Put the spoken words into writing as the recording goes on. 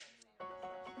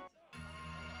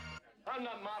I'm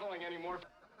not modeling anymore.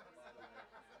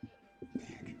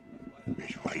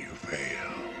 It's why you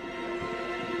fail.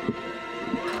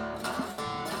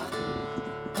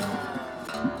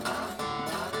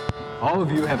 All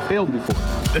of you have failed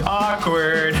before.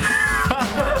 Awkward.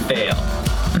 Fail.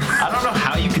 I don't know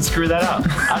how you could screw that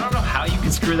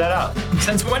up.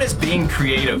 Since when is being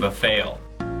creative a fail?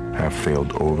 I've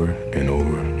failed over and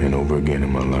over and over again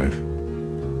in my life.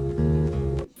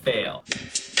 Fail.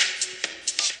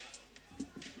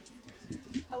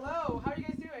 Hello, how are you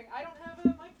guys doing? I don't have a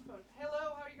microphone.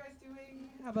 Hello, how are you guys doing?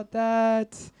 How about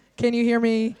that? Can you hear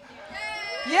me?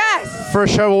 Yes! For a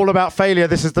show all about failure,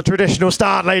 this is the traditional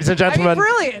start, ladies and I mean, gentlemen.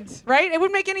 brilliant, right? It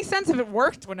wouldn't make any sense if it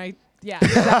worked when I... Yeah,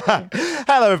 exactly.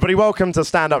 Hello, everybody. Welcome to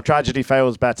Stand Up Tragedy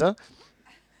Fails Better.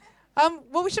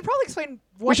 Well, we should probably explain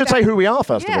what We should that- say who we are,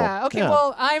 first of all. Yeah, okay,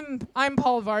 well, I'm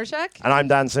Paul Varjak. And I'm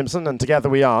Dan Simpson, and together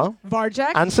we are...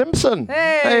 Varjak. And Simpson.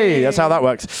 Hey. That's how that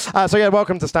works. So, yeah,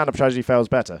 welcome to Stand Up Tragedy Fails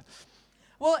Better.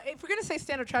 Well, if we're going to say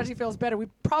stand-up tragedy fails better, we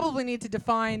probably need to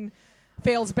define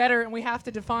fails better, and we have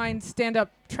to define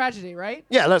stand-up tragedy, right?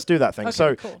 Yeah, let's do that thing. Okay,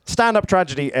 So, cool. Stand Up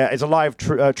Tragedy is a live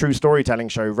true storytelling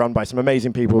show run by some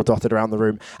amazing people dotted around the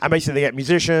room. And basically, they get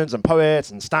musicians and poets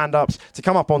and stand-ups to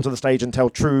come up onto the stage and tell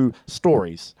true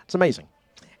stories. It's amazing.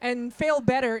 And Fail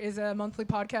Better is a monthly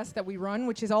podcast that we run,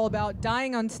 which is all about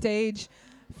dying on stage,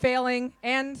 failing,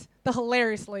 and the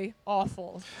hilariously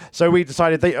awful. So we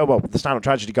decided, the Stand Up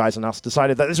Tragedy guys and us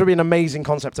decided that this would be an amazing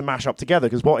concept to mash up together,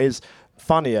 because what is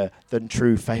funnier than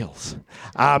true fails?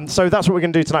 So that's what we're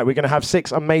going to do tonight. We're going to have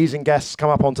 6 amazing guests come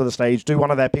up onto the stage, do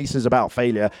one of their pieces about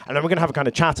failure, and then we're going to have a kind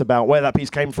of chat about where that piece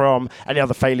came from, any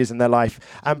other failures in their life,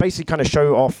 and basically kind of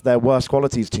show off their worst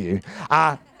qualities to you,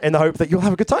 in the hope that you'll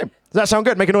have a good time. Does that sound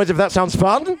good? Make a noise if that sounds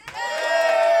fun.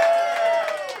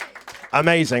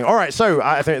 Amazing. All right, so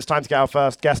I think it's time to get our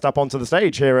first guest up onto the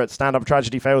stage here at Stand Up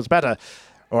Tragedy Fails Better.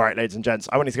 All right, ladies and gents,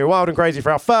 I want you to go wild and crazy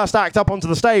for our first act up onto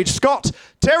the stage, Scott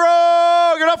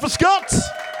Tiro! Give it up for Scott!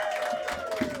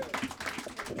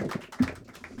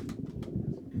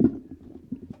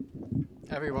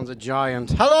 Everyone's a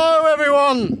giant. Hello,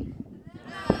 everyone!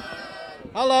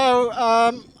 Hello,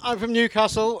 I'm from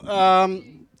Newcastle.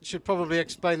 Should probably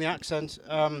explain the accent.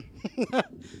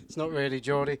 It's not really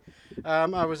Geordie.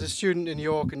 I was a student in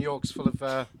York, and York's full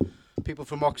of people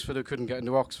from Oxford who couldn't get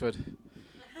into Oxford.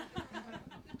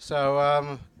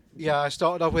 So, yeah, I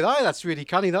started off with, "Aye, that's really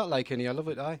canny, that, like, Kenny. I love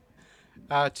it, aye."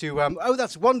 "Oh,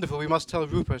 that's wonderful, we must tell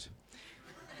Rupert."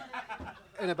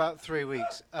 In about 3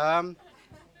 weeks.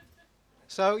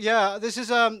 So, yeah, this is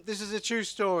a true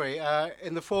story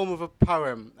in the form of a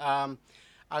poem.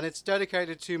 And it's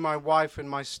dedicated to my wife and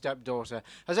my stepdaughter.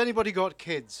 Has anybody got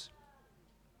kids?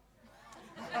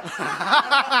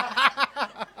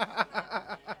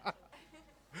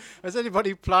 Is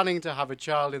anybody planning to have a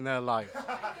child in their life?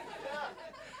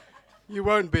 You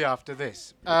won't be after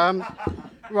this.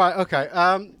 Right, okay.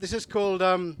 This is called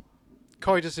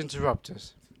Coitus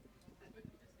Interruptus.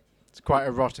 It's quite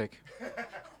erotic.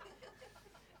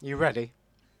 You ready?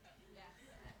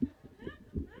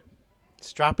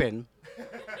 Strap in.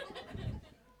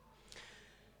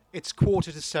 It's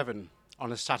 7:15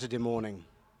 on a Saturday morning,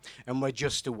 and we're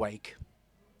just awake.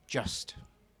 Just.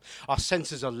 Our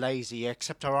senses are lazy,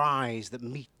 except our eyes that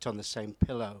meet on the same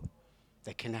pillow.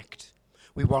 They connect.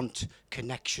 We want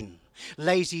connection.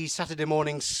 Lazy Saturday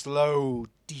morning, slow,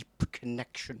 deep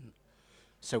connection.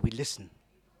 So we listen.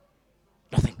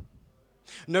 Nothing.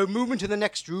 No movement in the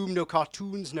next room, no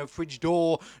cartoons, no fridge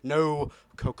door, no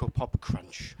Cocoa Pop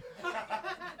Crunch.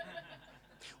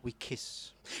 We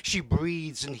kiss. She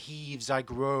breathes and heaves, I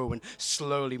grow and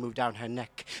slowly move down her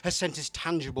neck. Her scent is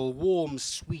tangible, warm,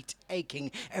 sweet,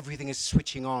 aching. Everything is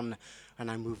switching on, and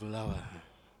I move lower.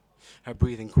 Her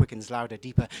breathing quickens louder,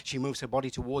 deeper. She moves her body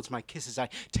towards my kisses. I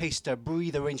taste her,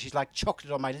 breathe her in. She's like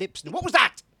chocolate on my lips. And what was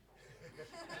that?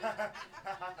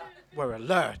 We're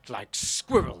alert like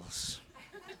squirrels.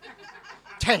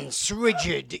 Tense,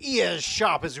 rigid, ears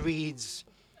sharp as reeds.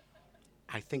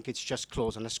 I think it's just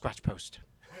claws on a scratch post.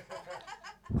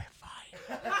 We're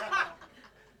fine.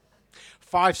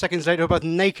 5 seconds later, we're both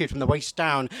naked from the waist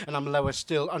down, and I'm lower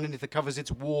still. Underneath the covers,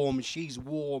 it's warm. She's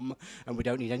warm, and we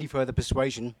don't need any further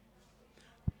persuasion.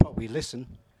 But we listen.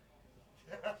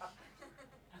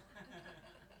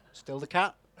 Still the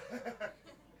cat?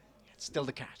 It's still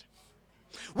the cat.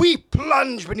 We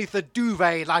plunge beneath the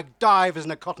duvet like divers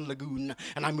in a cotton lagoon,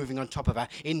 and I'm moving on top of her,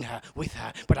 in her, with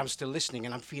her, but I'm still listening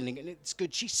and I'm feeling, and it's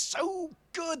good. She's so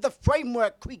good. The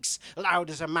framework creaks loud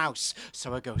as a mouse,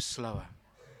 so I go slower.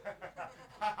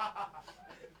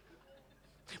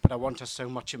 But I want her so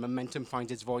much, and momentum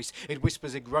finds its voice. It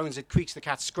whispers, it groans, it creaks, the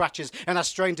cat scratches, and I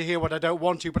strain to hear what I don't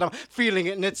want to, but I'm feeling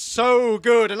it, and it's so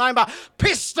good. And I'm a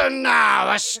piston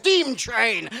now, a steam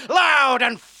train, loud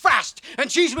and fast.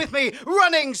 And she's with me,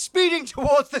 running, speeding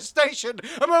towards the station.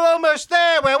 And we're almost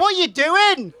there. What are you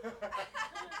doing?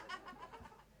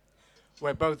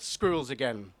 We're both squirrels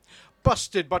again.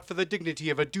 Busted but for the dignity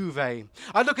of a duvet.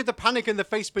 I look at the panic in the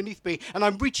face beneath me, and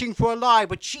I'm reaching for a lie,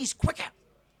 but she's quicker.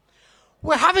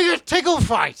 We're having a tickle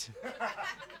fight.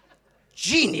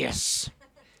 Genius.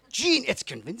 It's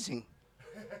convincing.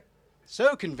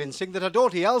 So convincing that her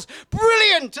daughter yells,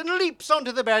 "Brilliant!" and leaps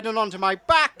onto the bed and onto my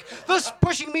back, thus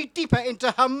pushing me deeper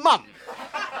into her mum,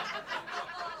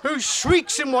 who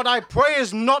shrieks in what I pray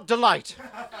is not delight.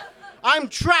 I'm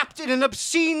trapped in an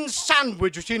obscene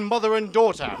sandwich between mother and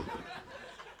daughter.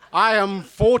 I am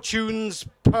Fortune's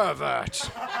pervert.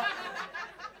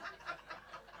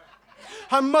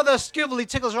 Her mother skillfully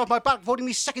tickles her off my back, affording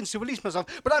me seconds to release myself,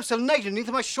 but I'm still naked,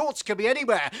 neither my shorts could be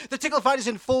anywhere. The tickle fight is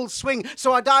in full swing,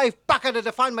 so I dive back at her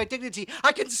to find my dignity.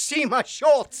 I can see my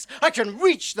shorts. I can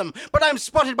reach them, but I'm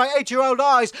spotted by 8-year-old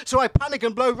eyes, so I panic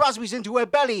and blow raspberries into her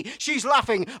belly. She's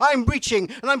laughing, I'm reaching,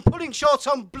 and I'm pulling shorts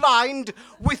on blind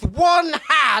with one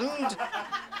hand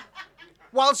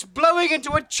whilst blowing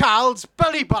into a child's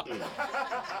belly button.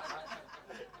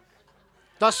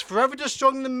 Thus forever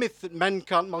destroying the myth that men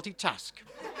can't multitask.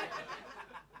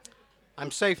 I'm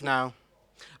safe now.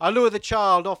 I lure the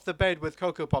child off the bed with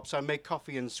Cocoa Pops. I make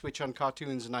coffee and switch on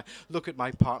cartoons, and I look at my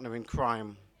partner in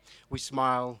crime. We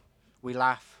smile, we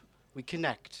laugh, we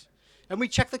connect, and we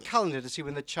check the calendar to see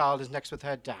when the child is next with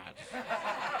her dad.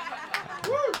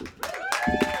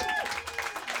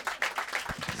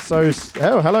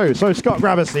 Hello. So, Scott,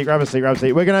 grab a seat. We're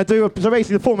going to do, so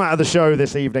basically the format of the show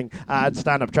this evening at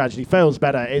Stand Up Tragedy Fails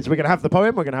Better is we're going to have the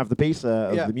poem, we're going to have the piece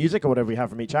of the music or whatever we have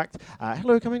from each act.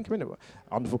 Hello, come in.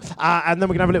 Wonderful. And then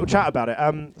we're going to have a little chat about it.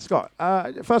 Scott,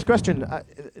 first question,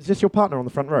 is this your partner on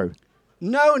the front row?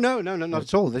 No, not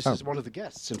at all. This is one of the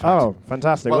guests, in fact. Oh,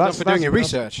 fantastic. Well done for doing your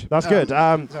research. That's good.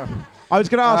 I was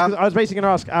going to ask, I was basically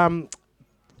going to ask,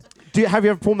 have you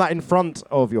ever performed that in front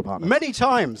of your partner? Many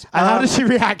times. And how did she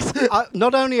react?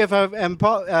 Not only have I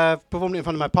performed it in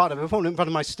front of my partner, but performed it in front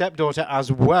of my stepdaughter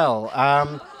as well.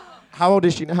 How old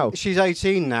is she now? She's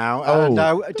 18 now, and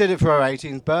I did it for her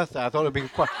 18th birthday. I thought it'd be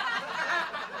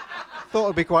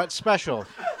quite special.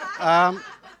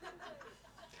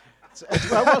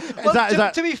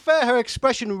 To be fair, her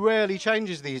expression rarely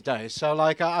changes these days. So,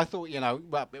 I thought,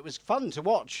 it was fun to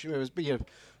watch. It was,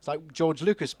 it's like George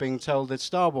Lucas being told that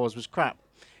Star Wars was crap,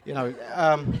 She,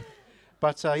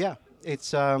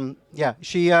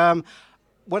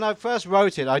 when I first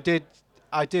wrote it, I did,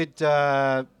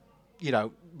 run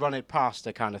it past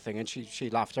her kind of thing, and she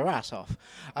laughed her ass off.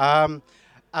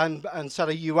 And said,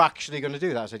 "Are you actually going to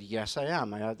do that?" I said, "Yes, I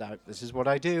am. This is what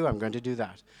I do. I'm going to do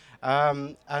that."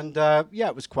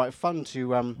 It was quite fun to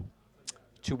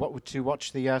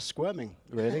watch the squirming,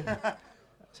 really.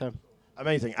 So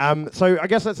amazing. So I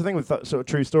guess that's the thing with sort of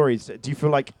true stories. Do you feel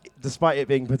like, despite it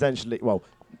being potentially, well,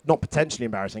 not potentially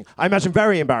embarrassing, I imagine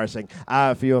very embarrassing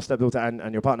for your stepdaughter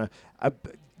and your partner,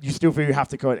 you still feel you have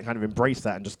to kind of embrace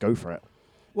that and just go for it?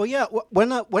 Well, yeah.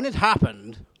 When it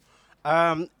happened,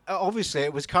 obviously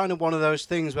it was kind of one of those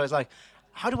things where it's like,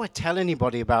 how do I tell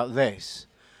anybody about this?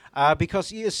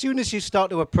 Because as soon as you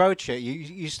start to approach it,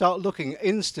 you start looking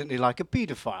instantly like a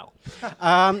paedophile.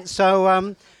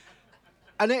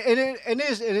 And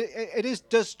it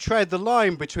does tread the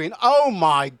line between, oh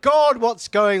my God, what's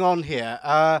going on here?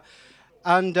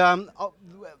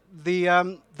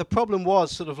 The problem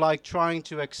was sort of like trying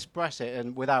to express it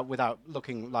and without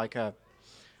looking like a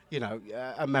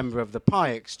member of the Pi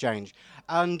Exchange.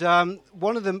 And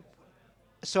one of them.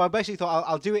 So I basically thought,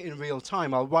 I'll do it in real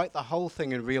time. I'll write the whole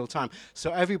thing in real time,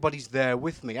 so everybody's there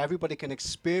with me. Everybody can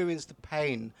experience the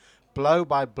pain, blow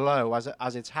by blow,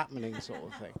 as it's happening, sort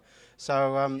of thing.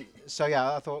 So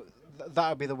I thought that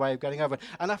would be the way of getting over it.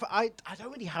 And I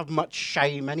don't really have much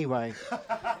shame anyway.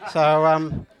 So.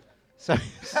 And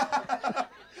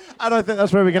I think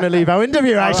that's where we're going to leave our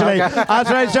interview, actually. Okay. Ladies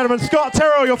and gentlemen, Scott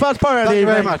Tyrrell, your first poem of the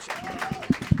evening. Thank you very much.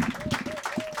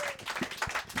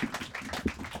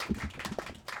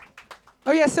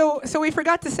 Oh yeah, so we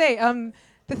forgot to say,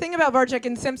 the thing about Varjek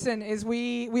and Simpson is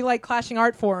we like clashing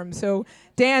art forms. So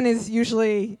Dan is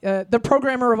usually the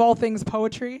programmer of all things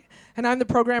poetry, and I'm the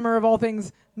programmer of all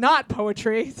things not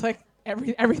poetry. It's like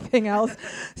everything else.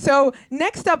 So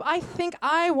next up, I think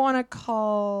I want to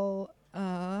call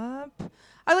up.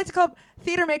 I'd like to call up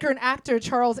theater maker and actor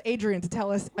Charles Adrian to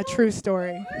tell us a true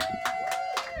story.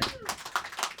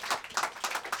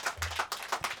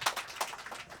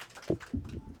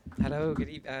 Hello,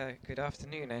 good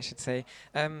afternoon, I should say.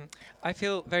 I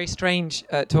feel very strange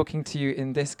talking to you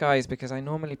in this guise because I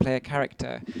normally play a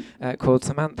character called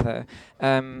Samantha.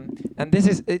 And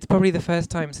it's probably the first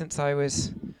time since I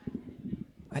was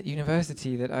at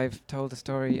university that I've told a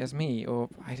story as me, or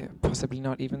possibly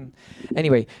not even.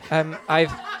 Anyway, I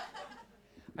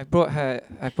brought her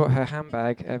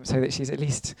handbag so that she's at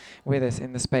least with us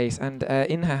in the space, and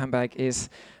in her handbag is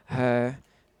her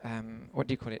what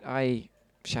do you call it?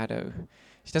 Eyeshadow.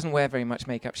 She doesn't wear very much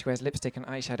makeup. She wears lipstick and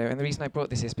eyeshadow. And the reason I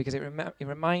brought this is because it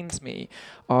reminds me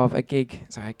of a gig.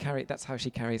 So that's how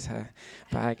she carries her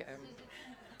bag. I'm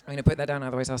going to put that down,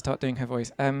 otherwise I'll start doing her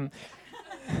voice.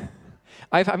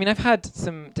 I've had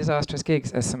some disastrous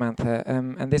gigs as Samantha,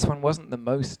 and this one wasn't the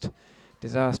most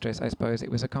disastrous, I suppose.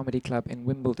 It was a comedy club in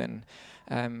Wimbledon,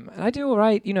 and I do all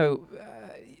right,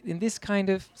 in this kind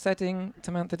of setting.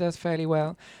 Samantha does fairly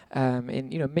well.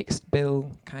 In mixed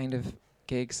bill kind of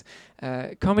gigs,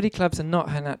 comedy clubs are not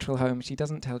her natural home. She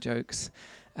doesn't tell jokes,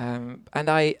 and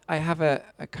I have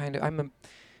I'm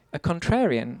a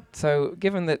contrarian. So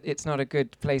given that it's not a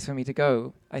good place for me to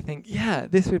go, I think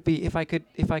this would be if I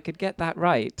could get that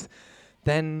right,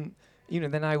 then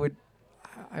I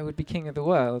would be king of the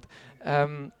world.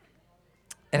 It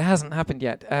hasn't happened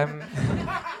yet.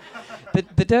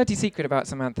 The dirty secret about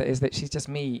Samantha is that she's just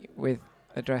me with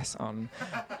a dress on.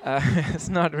 It's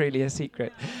not really a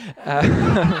secret,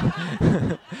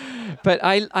 but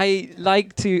I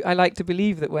like to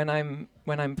believe that when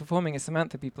I'm performing as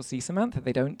Samantha, people see Samantha.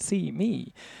 They don't see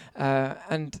me,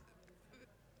 and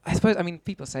I suppose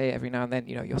people say every now and then,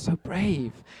 you're so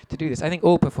brave to do this. I think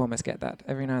all performers get that.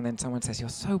 Every now and then someone says, you're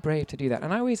so brave to do that.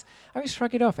 And I always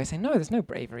shrug it off. I say, no, there's no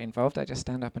bravery involved. I just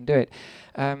stand up and do it.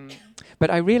 But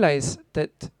I realize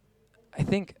that I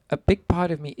think a big part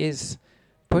of me is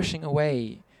pushing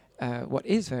away what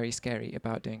is very scary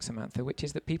about doing Samantha, which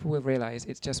is that people will realize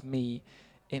it's just me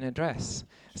in a dress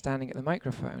standing at the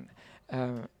microphone.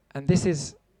 And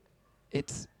it's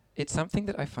something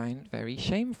that I find very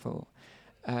shameful.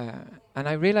 And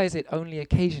I realize it only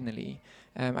occasionally.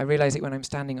 I realize it when I'm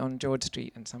standing on George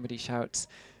Street and somebody shouts,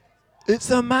 "It's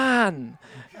a man!"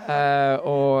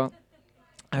 Or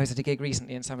I was at a gig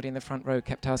recently and somebody in the front row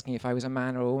kept asking if I was a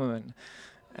man or a woman.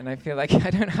 And I feel like I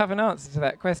don't have an answer to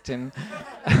that question.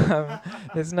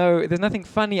 There's nothing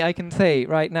funny I can say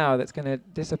right now that's going to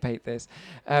dissipate this.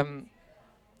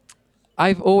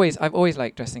 I've always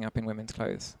liked dressing up in women's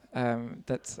clothes.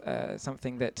 That's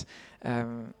something that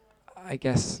I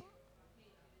guess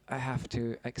I have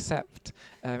to accept.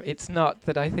 It's not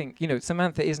that I think,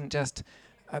 Samantha isn't just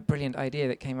a brilliant idea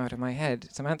that came out of my head.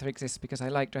 Samantha exists because I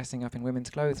like dressing up in women's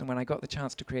clothes, and when I got the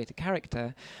chance to create a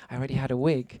character, I already had a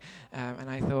wig, and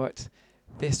I thought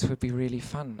this would be really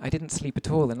fun. I didn't sleep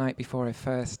at all the night before I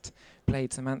first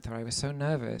played Samantha. I was so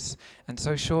nervous and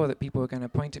so sure that people were going to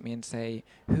point at me and say,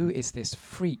 who is this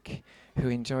freak who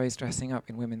enjoys dressing up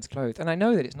in women's clothes? And I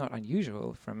know that it's not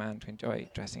unusual for a man to enjoy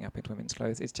dressing up in women's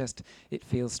clothes. It's just, it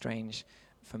feels strange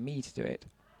for me to do it.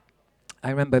 I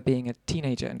remember being a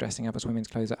teenager and dressing up as women's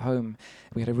clothes at home.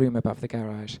 We had a room above the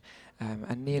garage,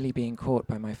 and nearly being caught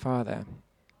by my father.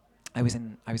 I was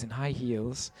in high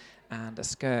heels and a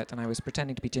skirt, and I was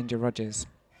pretending to be Ginger Rogers.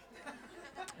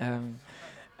 And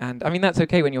that's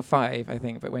okay when you're 5, I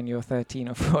think, but when you're 13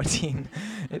 or 14,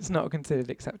 it's not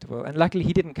considered acceptable. And luckily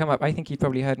he didn't come up. I think he'd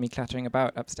probably heard me clattering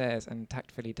about upstairs and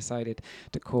tactfully decided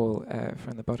to call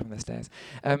from the bottom of the stairs.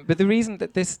 But the reason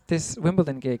that this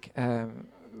Wimbledon gig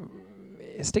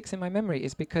sticks in my memory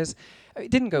is because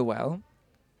it didn't go well,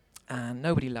 and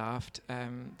nobody laughed.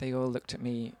 They all looked at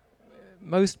me.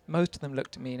 Most of them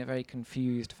looked at me in a very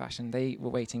confused fashion. They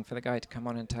were waiting for the guy to come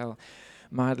on and tell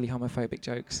mildly homophobic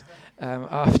jokes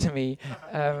after me.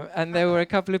 And there were a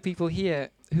couple of people here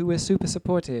who were super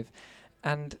supportive.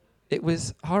 And it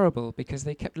was horrible because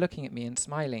they kept looking at me and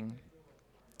smiling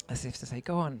as if to say,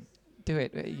 go on, do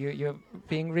it. You're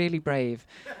being really brave.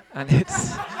 And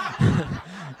it's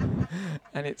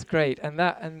and it's great.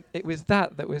 And it was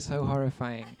that was so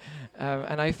horrifying.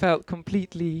 And I felt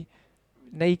completely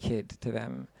naked to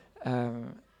them.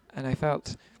 And I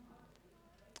felt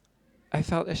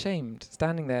ashamed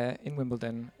standing there in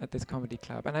Wimbledon at this comedy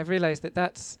club, and I've realised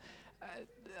that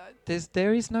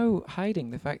there is no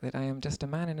hiding the fact that I am just a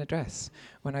man in a dress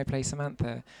when I play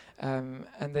Samantha,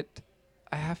 and that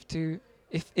I have to,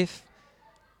 if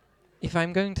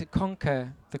I'm going to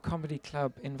conquer the comedy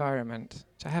club environment,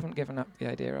 which I haven't given up the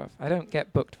idea of. I don't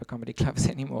get booked for comedy clubs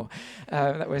anymore.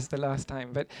 That was the last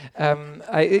time, but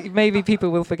maybe people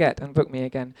will forget and book me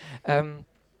again.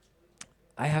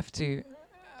 I have to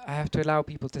allow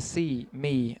people to see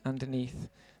me underneath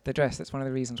the dress. That's one of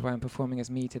the reasons why I'm performing as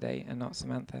me today and not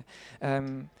Samantha.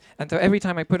 And so every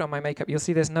time I put on my makeup, you'll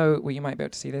see there's no, well, you might be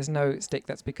able to see, there's no stick.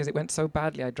 That's because it went so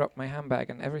badly. I dropped my handbag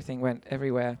and everything went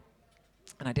everywhere.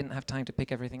 And I didn't have time to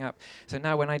pick everything up. So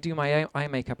now when I do my eye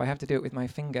makeup, I have to do it with my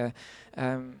finger.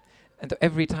 And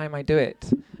every time I do it,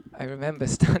 I remember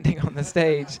standing on the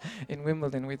stage in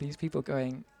Wimbledon with these people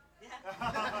going, go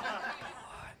on,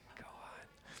 go on.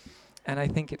 And I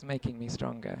think it's making me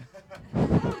stronger.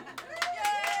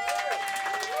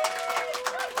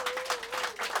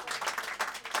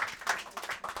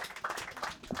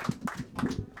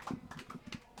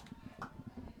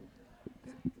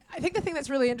 I think the thing that's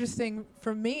really interesting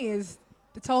for me is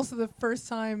it's also the first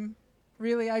time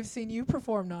really I've seen you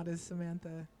perform not as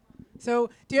Samantha.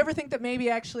 So do you ever think that maybe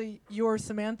actually you're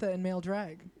Samantha in male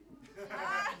drag?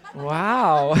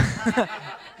 Wow.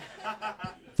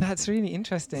 That's really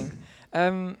interesting.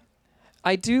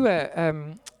 I do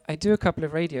a couple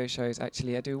of radio shows,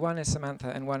 actually. I do one as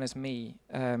Samantha and one as me.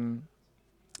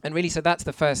 And really, so that's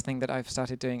the first thing that I've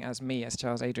started doing as me, as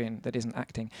Charles Adrian, that isn't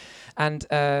acting. And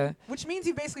which means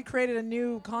you basically created a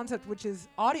new concept, which is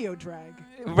audio drag.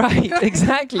 Right,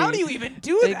 exactly. How do you even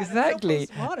do that? Exactly.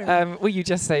 It's so postmodern. Well, you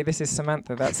just say, this is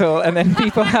Samantha, that's all. And then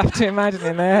people have to imagine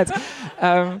in their heads.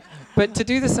 But to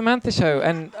do the Samantha show,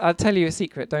 and I'll tell you a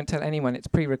secret, don't tell anyone, it's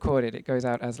pre-recorded, it goes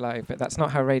out as live, but that's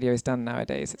not how radio is done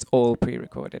nowadays, it's all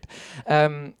pre-recorded.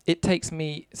 It takes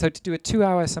me, so to do a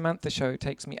 2-hour Samantha show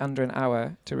takes me under an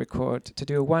hour to record. To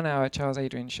do a 1-hour Charles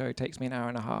Adrian show takes me an hour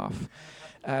and a half.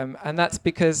 And that's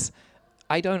because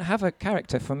I don't have a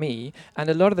character for me, and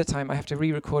a lot of the time I have to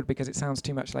re-record because it sounds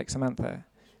too much like Samantha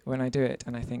when I do it,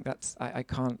 and I think that's, I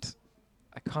can't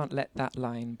let that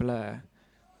line blur.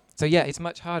 So yeah, it's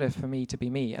much harder for me to be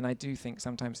me, and I do think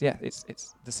sometimes, yeah, it's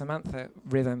the Samantha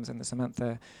rhythms and the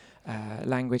Samantha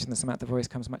language and the Samantha voice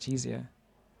comes much easier.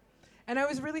 And I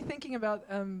was really thinking about,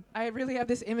 I really have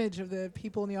this image of the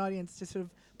people in the audience just sort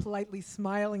of politely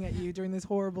smiling at you during this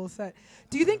horrible set.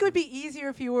 Do you think it would be easier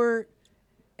if you were,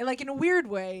 like in a weird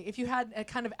way, if you had a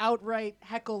kind of outright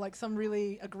heckle, like some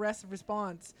really aggressive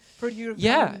response for you to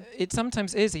Yeah, it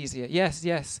sometimes is easier.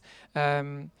 Yes.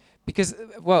 Because,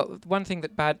 well, one thing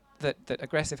that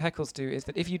aggressive heckles do is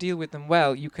that if you deal with them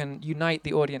well, you can unite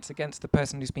the audience against the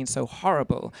person who's been so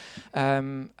horrible.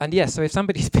 And yes, so if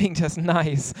somebody's being just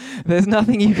nice, there's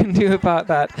nothing you can do about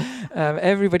that.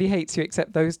 Everybody hates you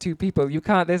except those two people. You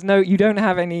don't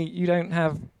have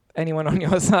anyone on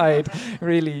your side,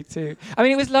 really. I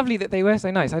mean, it was lovely that they were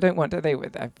so nice. I don't want to, they were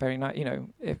very nice,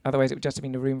 otherwise it would just have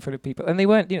been a room full of people. And they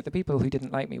weren't, the people who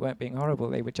didn't like me weren't being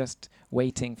horrible. They were just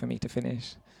waiting for me to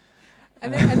finish.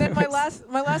 And then my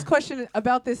last question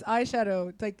about this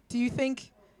eyeshadow, like, do you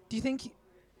think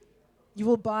you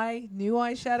will buy new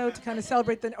eyeshadow to kind of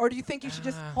celebrate or do you think you should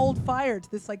just hold fire to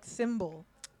this like symbol,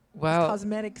 this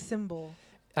cosmetic symbol?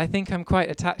 I think I'm quite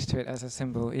attached to it as a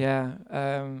symbol. Yeah.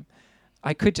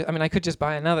 I could just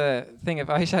buy another thing of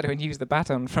eyeshadow and use the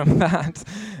baton from that,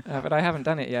 but I haven't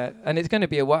done it yet, and it's going to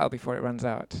be a while before it runs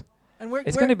out. And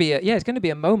it's going to be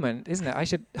a moment, isn't it? I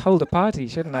should hold a party,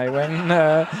 shouldn't I,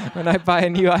 when I buy a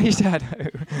new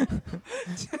eyeshadow?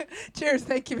 Cheers!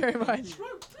 Thank you very much.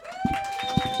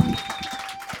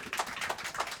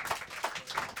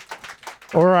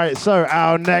 All right, so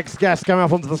our next guest coming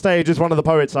up onto the stage is one of the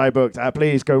poets I booked.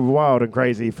 Please go wild and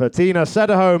crazy for Tina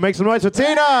Sederholm. Make some noise for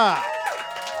Tina!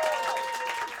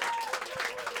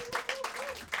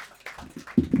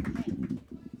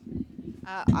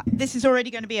 This is already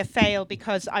going to be a fail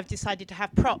because I've decided to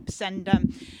have props, and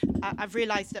I've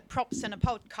realised that props in a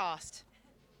podcast.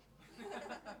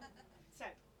 So,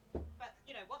 but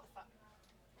what the fuck?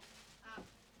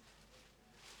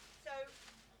 So,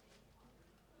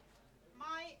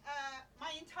 my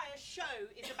entire show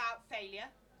is about failure.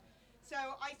 So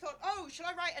I thought, shall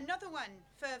I write another one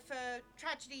for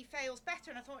Tragedy Fails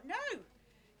Better? And I thought, no.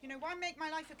 Why make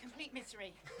my life a complete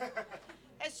misery?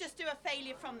 Let's just do a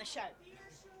failure from the show.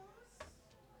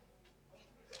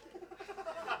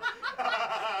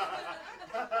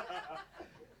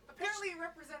 Apparently you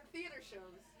represent theater shows.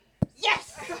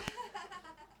 Yes!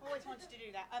 Always wanted to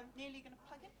do that. Neil, you going to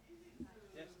plug in?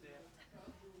 Yes, dear.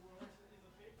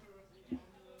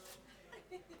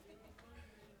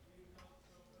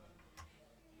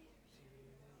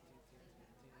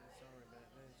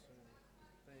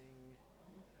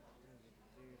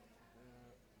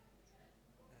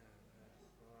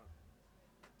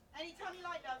 Anytime you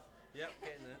like, love. Yep,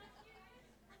 getting there.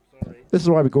 Sorry. This is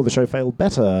why we call the show Failed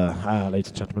Better, ladies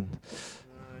and gentlemen.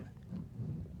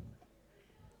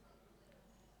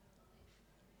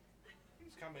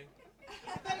 It's coming.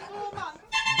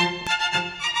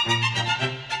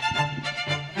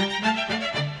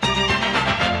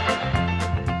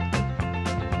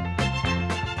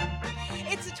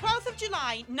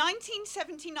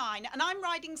 1979, and I'm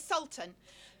riding Sultan,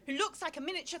 who looks like a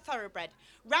miniature thoroughbred,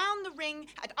 round the ring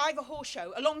at Ivor Horse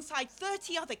Show alongside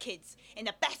 30 other kids in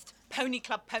the best pony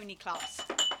club pony class.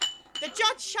 The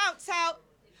judge shouts out,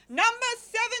 "Number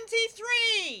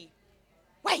 73!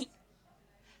 Wait,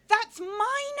 that's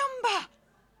my number!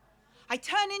 I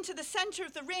turn into the centre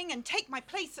of the ring and take my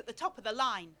place at the top of the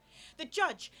line. The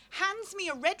judge hands me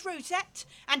a red rosette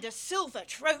and a silver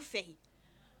trophy.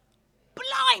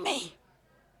 Blimey!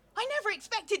 I never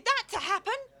expected that to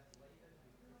happen.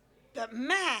 But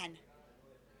man,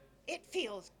 it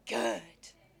feels good.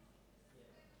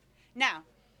 Now,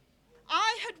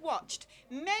 I had watched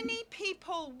many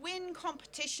people win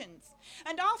competitions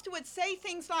and afterwards say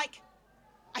things like,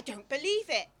 "I don't believe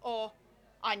it," or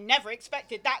 "I never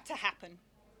expected that to happen."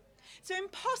 So in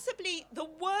possibly the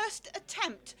worst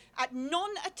attempt at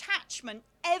non-attachment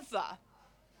ever,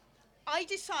 I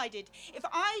decided if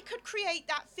I could create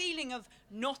that feeling of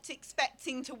not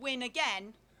expecting to win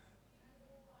again,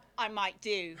 I might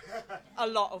do a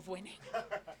lot of winning.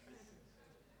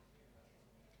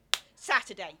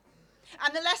 Saturday.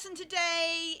 And the lesson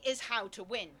today is how to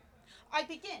win. I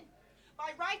begin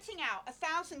by writing out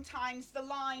 1,000 times the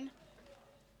line,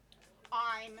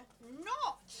 "I'm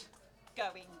not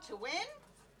going to win,"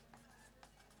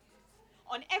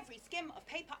 on every skim of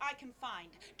paper I can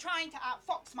find, trying to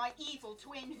outfox my evil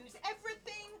twin who's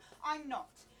everything I'm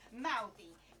not.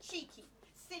 Mouthy, cheeky,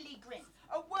 silly grin,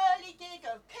 a whirligig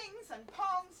of pings and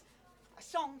pongs, a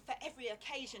song for every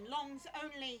occasion longs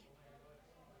only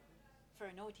for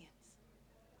an audience.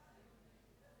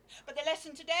 But the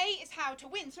lesson today is how to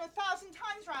win, so 1,000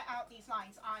 times write out these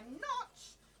lines. I'm not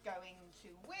going to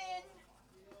win.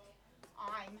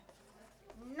 I'm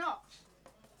not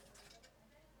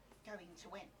going to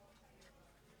win.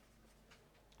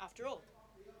 After all,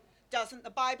 doesn't the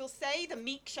Bible say the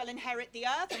meek shall inherit the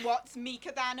earth? And what's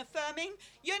meeker than affirming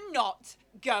you're not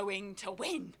going to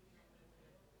win?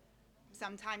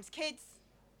 Sometimes kids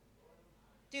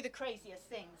do the craziest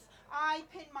things. I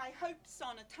pin my hopes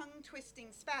on a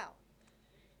tongue-twisting spell,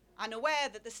 unaware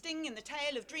that the sting in the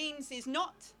tail of dreams is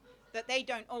not that they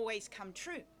don't always come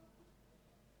true,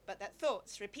 but that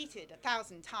thoughts repeated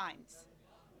 1,000 times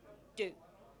do.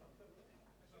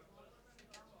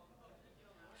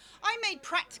 I made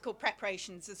practical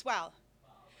preparations as well.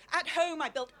 At home, I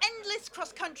built endless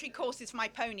cross-country courses for my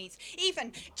ponies,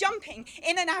 even jumping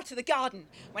in and out of the garden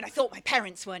when I thought my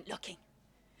parents weren't looking.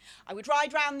 I would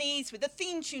ride round these with the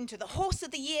theme tune to the Horse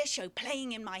of the Year show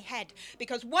playing in my head,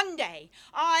 because one day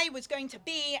I was going to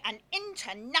be an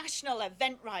international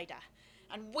event rider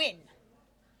and win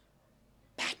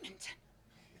badminton.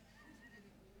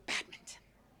 Badminton.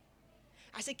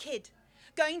 As a kid,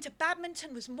 going to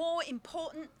badminton was more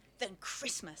important than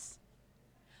Christmas.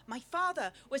 My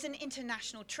father was an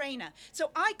international trainer,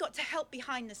 so I got to help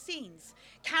behind the scenes,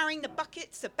 carrying the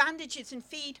buckets, the bandages and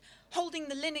feed, holding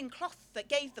the linen cloth that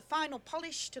gave the final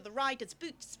polish to the riders'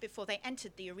 boots before they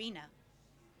entered the arena.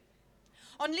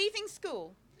 On leaving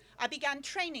school, I began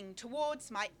training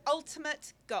towards my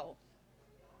ultimate goal.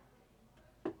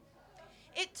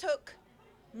 It took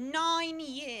 9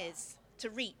 years to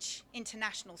reach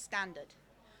international standard,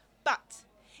 but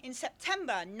in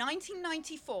September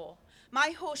 1994,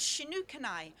 my horse Chinook and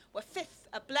I were 5th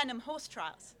at Blenheim Horse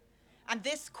Trials, and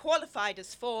this qualified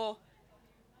us for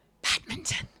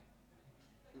badminton.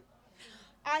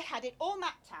 I had it all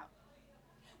mapped out.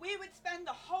 We would spend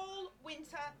the whole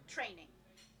winter training.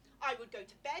 I would go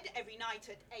to bed every night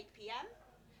at 8 p.m,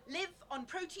 live on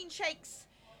protein shakes,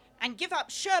 and give up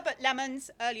sherbet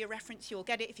lemons, earlier reference, you'll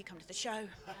get it if you come to the show,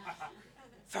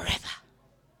 forever.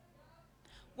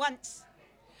 Once,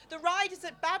 the riders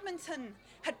at badminton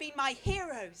had been my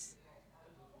heroes.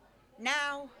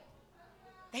 Now,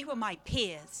 they were my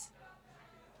peers.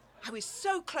 I was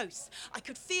so close, I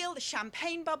could feel the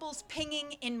champagne bubbles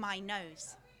pinging in my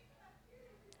nose.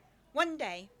 One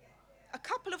day, a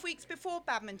couple of weeks before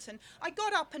badminton, I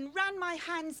got up and ran my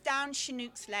hands down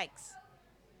Chinook's legs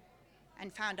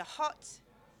and found a hot,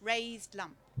 raised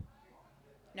lump,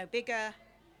 no bigger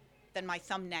than my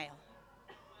thumbnail,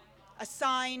 a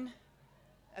sign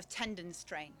of tendon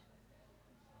strain.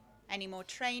 Any more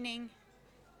training,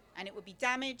 and it would be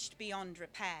damaged beyond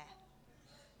repair.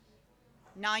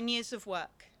 9 years of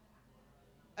work,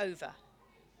 over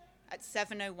at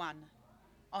 7:01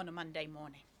 on a Monday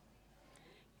morning.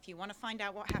 If you want to find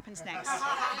out what happens next,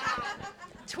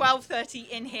 12:30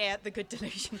 in here, The Good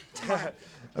Delusion.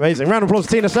 Amazing. Round of applause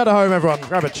to Tina Sederholm, everyone.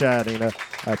 Grab a chair, Tina.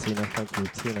 Tina, thank you,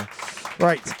 Tina.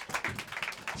 Right.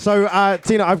 So,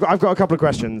 Tina, I've got a couple of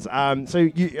questions. Don't want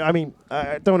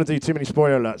to do too many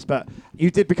spoiler alerts, but you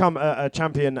did become a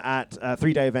champion at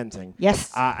 3-day eventing.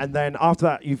 Yes. And then after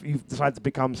that, you've decided to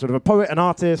become sort of a poet, an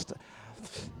artist.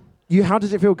 How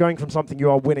does it feel going from something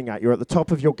you are winning at? You're at the top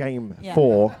of your game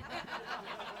for.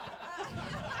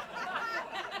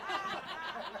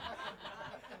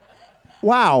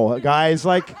 Wow, guys,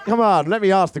 come on, let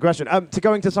me ask the question. To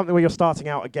going to something where you're starting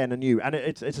out again anew, and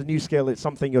it's a new skill, it's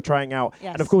something you're trying out,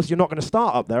 Yes. and of course you're not going to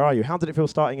start up there, are you? How did it feel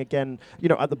starting again,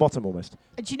 at the bottom almost?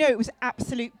 Do you know, it was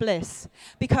absolute bliss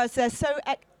because there's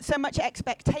so much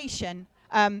expectation.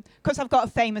 Because I've got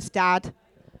a famous dad.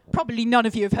 Probably none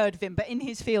of you have heard of him, but in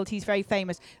his field he's very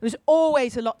famous. There was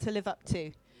always a lot to live up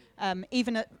to.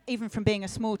 Even from being a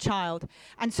small child.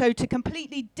 And so to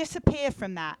completely disappear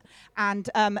from that and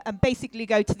basically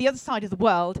go to the other side of the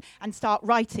world and start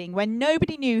writing when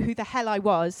nobody knew who the hell I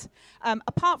was,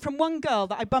 apart from one girl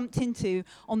that I bumped into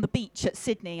on the beach at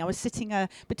Sydney. I was sitting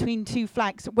between two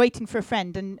flags waiting for a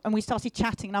friend and we started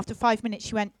chatting, and after 5 minutes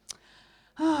she went,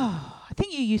 "Oh, I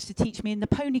think you used to teach me in the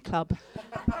pony club."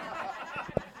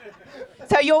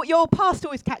 So your past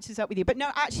always catches up with you. But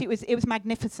no, actually it was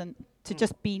magnificent to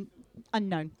just be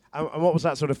unknown. And what was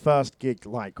that sort of first gig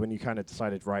like when you kind of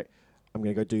decided, right, I'm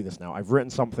going to go do this now. I've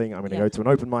written something, I'm going to go to an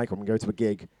open mic, I'm going to go to a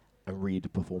gig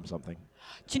and perform something.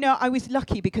 Do you know, I was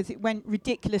lucky because it went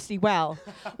ridiculously well,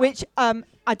 which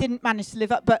I didn't manage to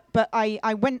live up, but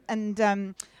I went and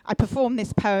I performed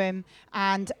this poem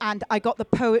and I got the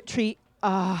poetry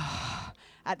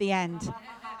at the end.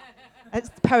 It's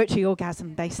poetry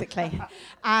orgasm, basically.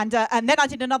 And then I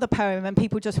did another poem, and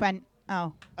people just went,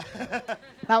 "Oh,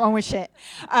 that one was shit."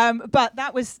 But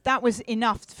that was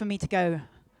enough for me to go,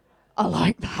 "I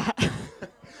like that."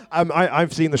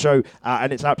 I've seen the show,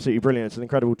 and it's absolutely brilliant. It's an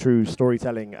incredible, true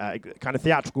storytelling, kind of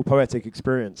theatrical, poetic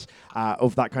experience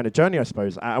of that kind of journey, I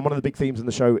suppose. And one of the big themes in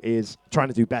the show is trying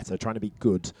to do better, trying to be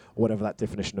good, or whatever that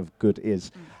definition of good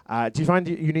is. Do you find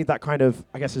you need that kind of,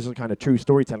 I guess this is a kind of true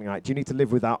storytelling, do you need to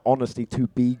live with that honesty to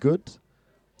be good?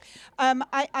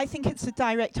 I think it's the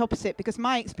direct opposite, because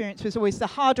my experience was always the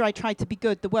harder I tried to be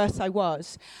good, the worse I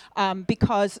was.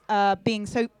 Because being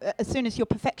so, as soon as you're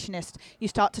perfectionist, you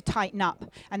start to tighten up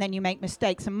and then you make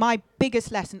mistakes. And my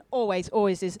biggest lesson always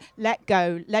is let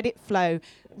go, let it flow,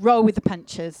 roll with the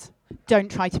punches. Don't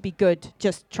try to be good,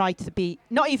 just try to be,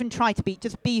 not even try to be,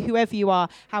 just be whoever you are,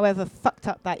 however fucked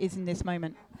up that is in this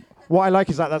moment. What I like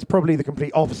is that's probably the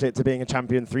complete opposite to being a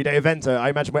champion 3-day eventer. I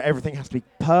imagine where everything has to be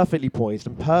perfectly poised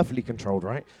and perfectly controlled,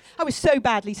 right? I was so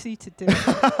badly suited to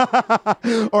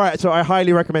it. All right, so I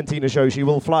highly recommend Tina's show. She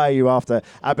will fly you after.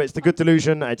 But it's The Good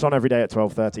Delusion. It's on every day at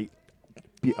 12:30.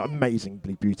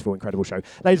 Amazingly beautiful, incredible show.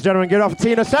 Ladies and gentlemen, give it up for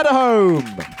Tina Sederholm.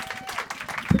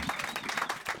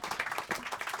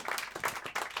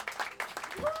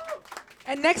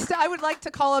 And next, I would like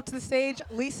to call up to the stage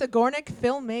Lisa Gornick,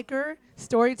 filmmaker,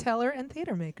 storyteller, and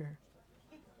theater maker.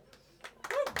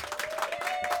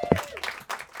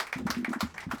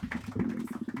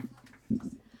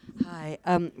 Hi.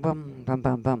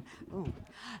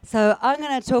 So I'm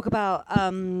going to talk about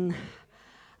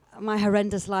my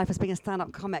horrendous life as being a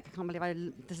stand-up comic. I can't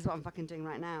believe this is what I'm fucking doing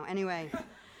right now. Anyway,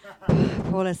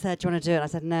 Paula said, "Do you want to do it?" I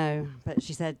said no, but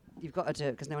she said, "You've got to do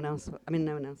it because no one else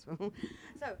will."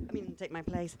 Take my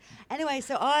place. Anyway,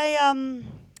 so I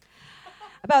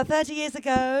about 30 years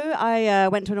ago, I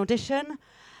went to an audition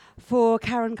for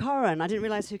Karen Corran. I didn't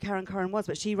realise who Karen Corran was,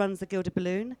 but she runs the Gilded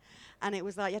Balloon. And it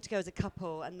was like, you had to go as a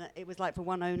couple, and it was like for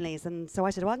one-onlys. And so I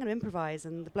said, well, I'm going to improvise.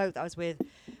 And the bloke that I was with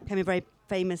became a very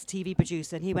famous TV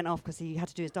producer, and he went off because he had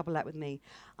to do his double act with me.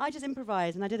 I just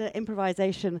improvised, and I did an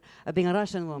improvisation of being a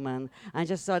Russian woman. I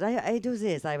just thought, I do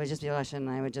this. I would just be Russian.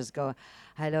 I would just go,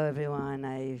 hello, everyone.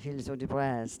 I feel so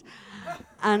depressed.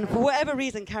 And for whatever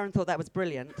reason, Karen thought that was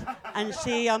brilliant. And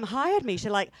she hired me. She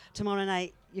like, tomorrow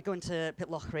night, you're going to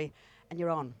Pitlochry, and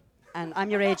you're on. And I'm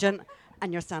your agent.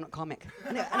 And you're a stand-up comic.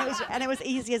 And it was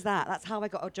easy as that. That's how I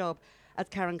got a job as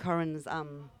Karen Corran's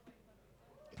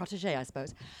protege, I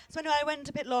suppose. So anyway, I went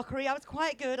to Pitlochry. I was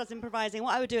quite good. I was improvising.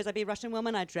 What I would do is I'd be a Russian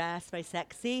woman. I'd dress very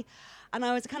sexy. And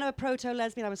I was kind of a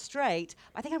proto-lesbian. I was straight.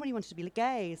 But I think I really wanted to be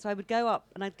gay. So I would go up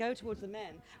and I'd go towards the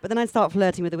men. But then I'd start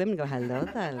flirting with the women and go, hello,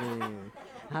 darling.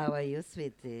 How are you,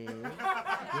 sweetie?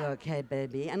 You okay,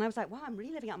 baby? And I was like, wow, I'm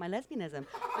really living out my lesbianism.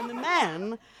 And the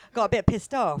men got a bit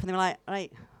pissed off. And they were like, all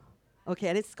right, okay,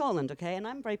 and it's Scotland, okay? And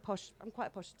I'm very posh. I'm quite a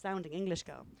posh-sounding English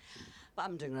girl. But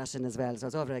I'm doing Russian as well, so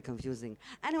it's all very confusing.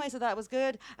 Anyway, so that was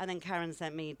good. And then Karen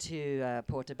sent me to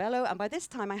Portobello. And by this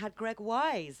time, I had Greg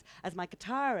Wise as my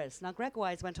guitarist. Now, Greg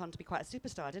Wise went on to be quite a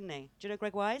superstar, didn't he? Do you know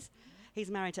Greg Wise? He's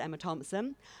married to Emma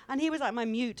Thompson. And he was like my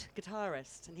mute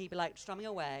guitarist. And he'd be like strumming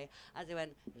away as he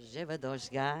went,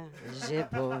 Zhevadoshka,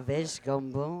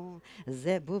 Zheboveshkombo,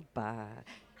 Zebuba.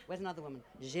 Where's another woman?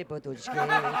 Zhebadoshka,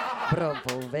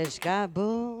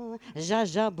 Brovoveshka,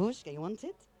 Jajabushka. You want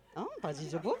it? Oh,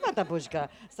 Babushka.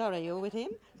 Sorry, you're with him?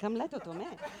 Come let it to me.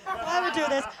 So I would do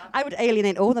this. I would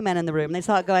alienate all the men in the room. They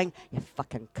start going, you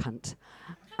fucking cunt.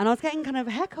 And I was getting kind of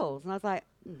heckles. And I was like,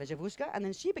 Bajavushka. And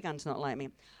then she began to not like me.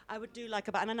 I would do like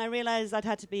about, and then I realized I'd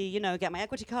had to be, get my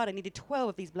equity card. I needed 12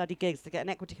 of these bloody gigs to get an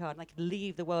equity card. And I could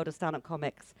leave the world of stand-up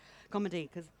comedy.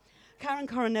 Because Karen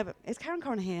Corrin never, is Karen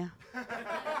Corrin here?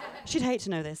 She'd hate to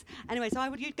know this. Anyway,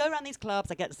 so you'd go around these clubs,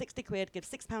 I'd get 60 quid, give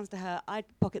 £6 to her, I'd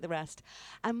pocket the rest.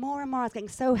 And more I was getting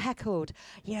so heckled,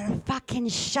 you're a fucking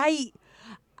shite.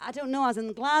 I don't know, I was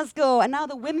in Glasgow, and now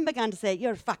the women began to say,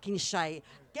 you're fucking shite.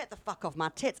 Get the fuck off my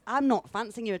tits. I'm not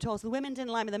fancying you at all. So the women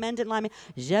didn't like me, the men didn't like me.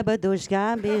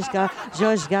 Jabadushka, bishka,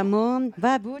 joshka, mum,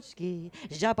 babushki,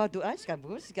 jabadushka,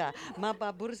 bushka, ma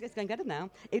babushka. It's going better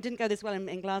now. It didn't go this well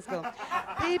in Glasgow.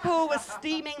 People were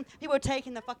steaming. People were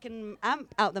taking the fucking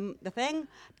amp out the thing.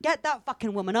 Get that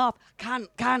fucking woman off. Can't.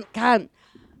 I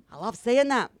love saying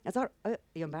that. It's all,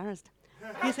 you're embarrassed.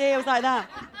 You see, it was like that.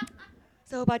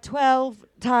 So by 12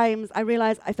 times, I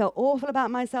realized I felt awful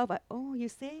about myself. You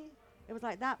see? It was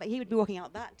like that. But he would be walking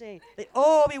out that day. They'd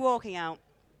all be walking out.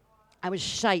 I was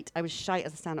shite. As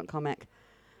a stand-up comic.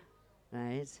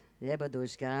 Right? Yeah,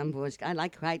 badushka. I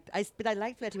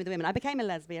like flirting with women. I became a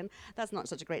lesbian. That's not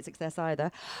such a great success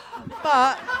either.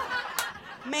 But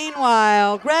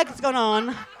meanwhile, Greg's gone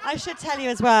on. I should tell you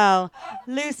as well,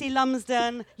 Lucy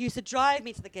Lumsden used to drive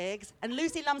me to the gigs, and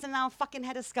Lucy Lumsden now fucking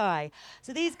head of Sky.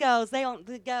 So these girls,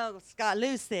 Sky,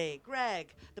 Lucy,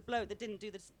 Greg, the bloke that didn't do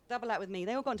the double act with me,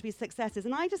 they all got to be successes.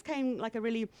 And I just came like a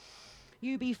really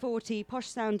UB40,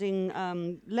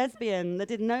 posh-sounding lesbian that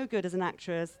did no good as an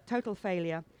actress, total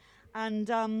failure, and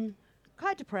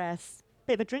quite depressed,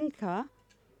 bit of a drinker.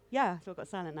 Yeah, it's all got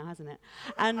silent now, hasn't it?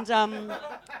 And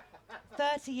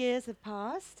 30 years have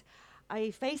passed.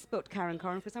 I Facebooked Karen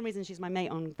Corrin. For some reason, she's my mate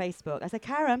on Facebook. I said,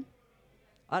 Karen,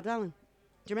 darling,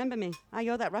 do you remember me?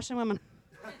 You're that Russian woman.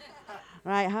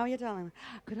 Right, how are you, darling?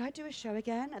 Could I do a show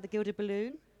again at the Gilded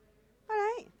Balloon? All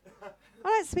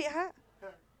right, sweetheart.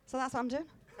 So that's what I'm doing.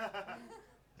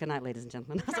 Good night, ladies and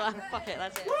gentlemen. Fuck it,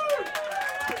 that's it.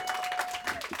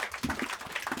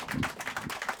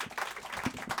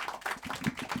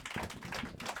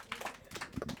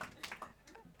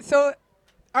 So,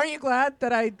 aren't you glad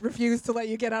that I refused to let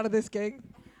you get out of this gig?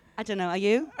 I don't know. Are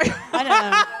you? I don't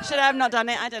know. Should I have not done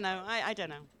it? I don't know. I don't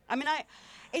know. I mean,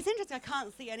 it's interesting. I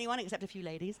can't see anyone except a few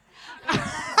ladies.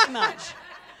 Too much.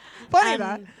 Funny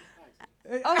that.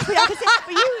 Obviously, I could see,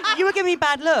 but you were giving me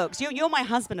bad looks. You're my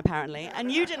husband, apparently, and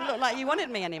you didn't look like you wanted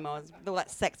me anymore. With all that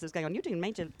sex that was going on. You're doing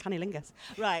major cunnilingus.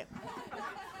 Right.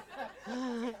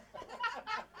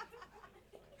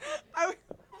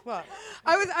 What?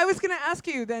 I was going to ask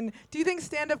you then, do you think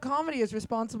stand-up comedy is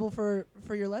responsible for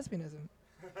your lesbianism?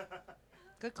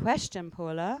 Good question,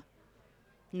 Paula.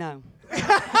 No.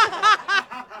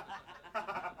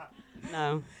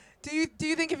 No. Do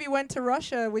you think if you went to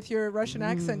Russia with your Russian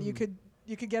accent, you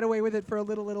could get away with it for a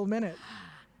little minute?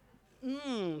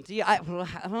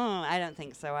 I don't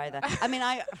think so either. I mean,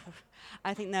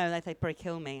 I think no, they'd probably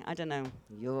kill me. I don't know.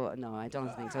 No, I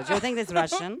don't think so. Do you think this is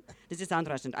Russian? Does it sound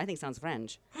Russian? I think it sounds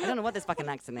French. I don't know what this fucking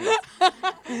accent is.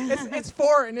 It's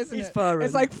foreign, isn't it? It's foreign.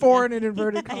 It's like foreign in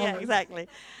inverted commas. Yeah, exactly.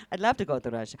 I'd love to go to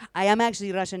Russia. I am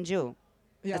actually Russian Jew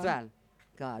as well.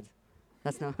 God.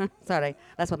 That's no. Sorry.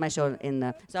 That's what my show in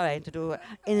the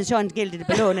show in Gilded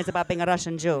Balloon is about being a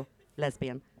Russian Jew,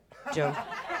 lesbian Jew.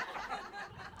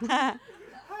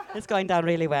 It's going down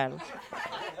really well.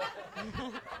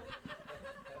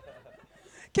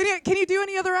 Can you do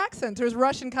any other accents, or is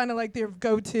Russian kind of like their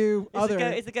go-to other?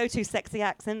 It's the go-to sexy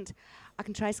accent. I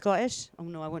can try Scottish. Oh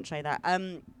no, I won't try that.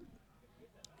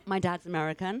 My dad's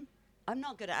American. I'm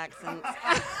not good at accents.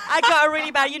 I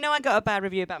got a bad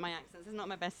review about my accents. It's not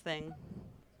my best thing.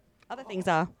 Other things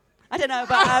are. I don't know,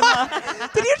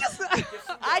 but did you just?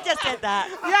 I just did that.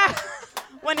 Yeah.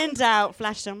 When in doubt,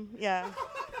 flash them. Yeah.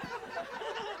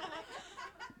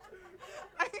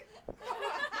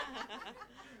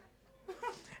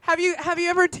 Have you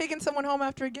ever taken someone home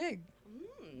after a gig?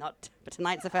 Not, but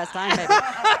tonight's the first time, baby.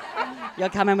 You're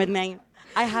coming with me.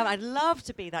 I have. I'd love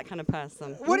to be that kind of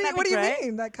person. What do Wouldn't that be you great?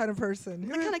 mean, that kind of person?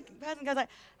 The kind of person goes like,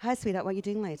 "Hi, sweetheart, what are you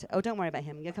doing later? Oh, don't worry about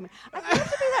him. You're coming." I'd love to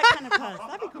be that kind of person.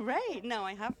 That'd be great. No,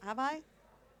 I have. Have I?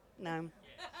 No.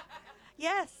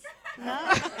 Yes. No.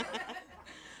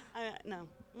 No.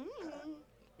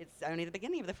 It's only the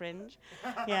beginning of the Fringe.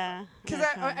 Yeah. Because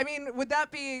Yeah, I mean, would that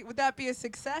be a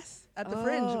success at the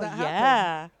Fringe? If that happened?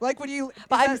 yeah. Like, would you?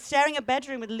 But is I'm that- sharing a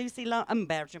bedroom with Lucy. I'm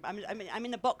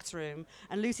in the box room,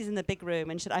 and Lucy's in the big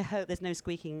room. And I hope there's no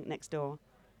squeaking next door.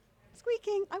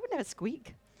 Squeaking? I would never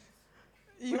squeak.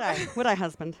 you- Would I? Would I,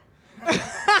 husband?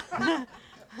 I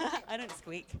don't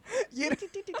squeak. you-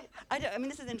 I don't. I mean,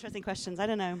 this is interesting questions. I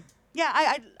don't know.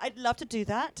 Yeah, I'd love to do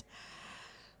that.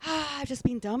 I've just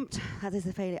been dumped. That is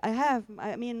a failure. I have.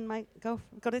 Me and my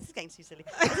girlfriend. God, this is getting too silly.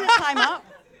 Isn't it time up?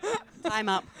 Time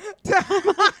up.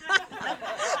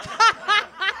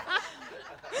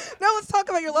 No, let's talk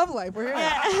about your love life. We're here.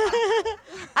 Yeah.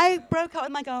 I broke up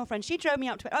with my girlfriend. She drove me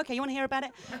out to. Okay, you want to hear about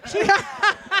it? She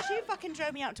fucking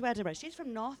drove me out to Edinburgh. She's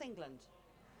from North England,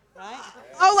 right?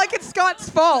 Oh, like it's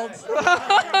Scott's fault.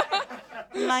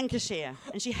 Lancashire,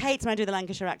 and she hates when I do the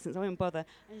Lancashire accent, so I won't bother.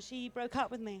 And she broke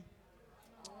up with me.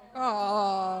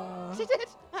 Oh. She did.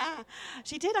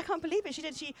 She did. I can't believe it. She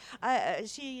did. She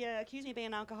accused me of being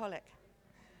an alcoholic.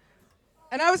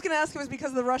 And I was going to ask if it was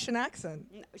because of the Russian accent.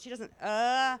 No, she doesn't.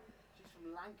 She's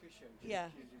from Lancashire. Yeah.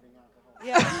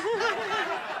 Yeah.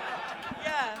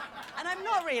 Yeah. And I'm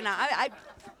not really now.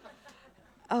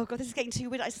 Oh God, this is getting too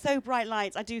weird. It's so bright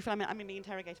lights. I do feel I'm being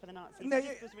interrogated by the Nazis. No,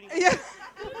 This was really yeah.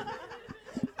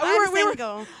 I'm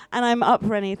single, and I'm up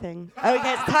for anything.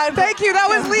 Okay, it's time. Thank you. That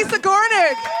was Lisa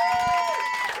Gornick.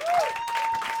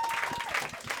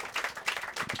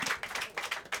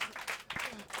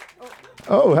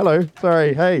 Oh, hello.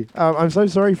 Sorry. Hey, I'm so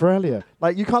sorry for earlier.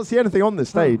 Like, you can't see anything on this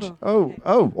stage. Or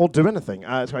do anything.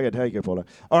 It's quite good. Here you go, Paula.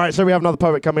 All right, so we have another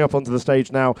poet coming up onto the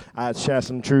stage now to share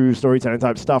some true storytelling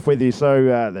type stuff with you.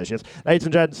 So there she is. Ladies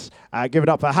and gents, give it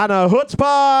up for Hannah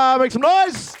Chutzpah. Make some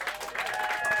noise.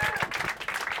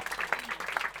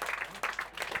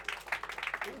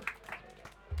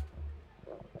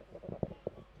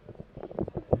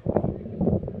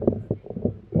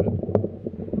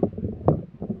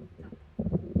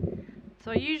 So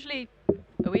I usually,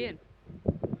 are we in?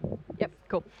 Yep,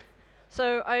 cool.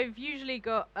 So I've usually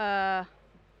got them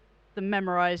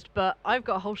memorized, but I've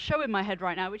got a whole show in my head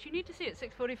right now, which you need to see at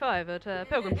 6:45 at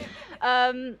Pilgrim.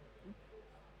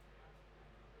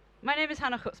 My name is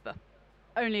Hannah Chutzpah,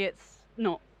 only it's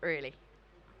not really.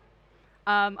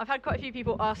 I've had quite a few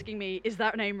people asking me, is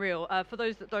that name real? For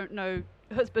those that don't know,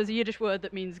 chutzpah is a Yiddish word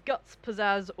that means guts,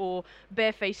 pizzazz, or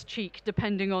barefaced cheek,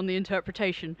 depending on the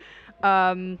interpretation.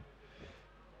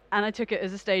 And I took it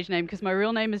as a stage name because my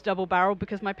real name is Double Barrel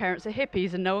because my parents are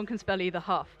hippies and no one can spell either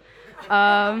half.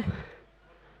 But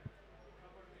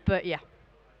yeah.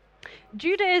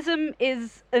 Judaism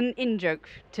is an in-joke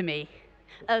to me,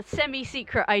 a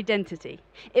semi-secret identity.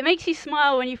 It makes you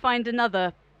smile when you find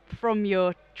another from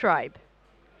your tribe.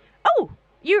 Oh,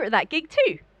 you're at that gig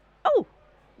too. Oh,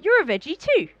 you're a veggie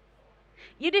too.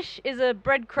 Yiddish is a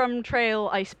breadcrumb trail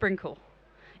I sprinkle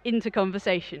into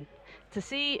conversation to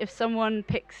see if someone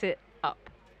picks it up.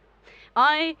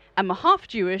 I am a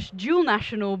half-Jewish,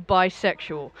 dual-national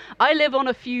bisexual. I live on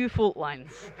a few fault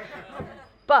lines.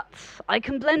 But I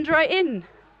can blend right in.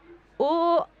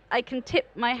 Or I can tip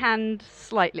my hand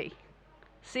slightly.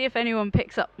 See if anyone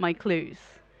picks up my clues.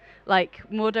 Like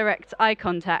more direct eye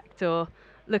contact or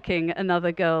looking at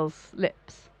another girl's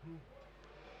lips.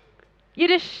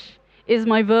 Yiddish is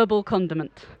my verbal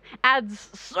condiment. Adds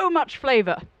so much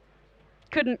flavor.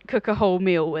 Couldn't cook a whole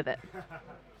meal with it.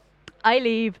 I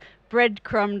leave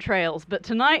breadcrumb trails, but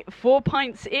tonight, 4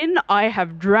 pints in, I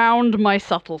have drowned my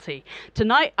subtlety.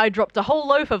 Tonight, I dropped a whole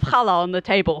loaf of challah on the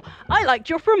table. I liked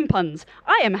your frum puns.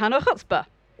 I am Hannah Chutzpah.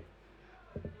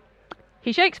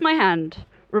 He shakes my hand,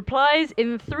 replies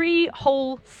in 3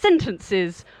 whole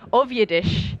sentences of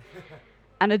Yiddish,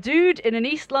 and a dude in an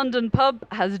East London pub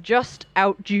has just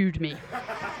out-Jewed me.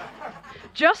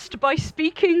 Just by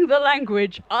speaking the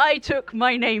language I took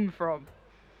my name from.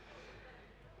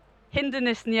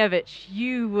 Hindenisnievich,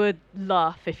 you would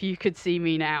laugh if you could see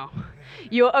me now.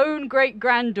 Your own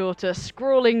great-granddaughter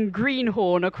scrawling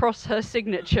greenhorn across her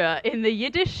signature in the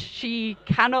Yiddish she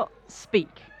cannot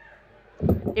speak.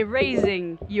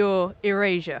 Erasing your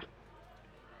erasure.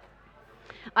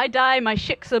 I dye my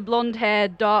shiksa blonde hair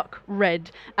dark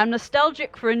red. I'm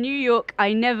nostalgic for a New York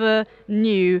I never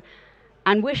knew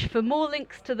and wish for more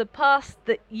links to the past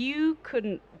that you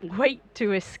couldn't wait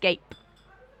to escape.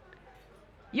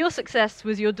 Your success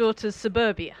was your daughter's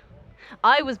suburbia.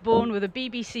 I was born with a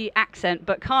BBC accent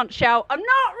but can't shout, "I'm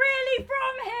not really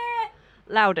from here,"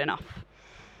 loud enough.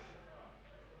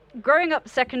 Growing up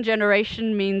second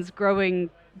generation means growing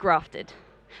grafted.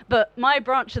 But my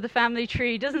branch of the family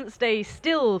tree doesn't stay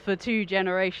still for 2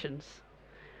 generations.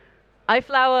 I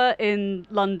flower in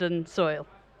London soil.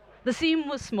 The seam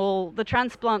was small, the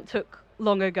transplant took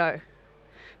long ago.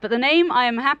 But the name I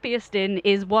am happiest in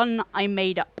is one I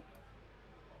made up.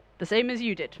 The same as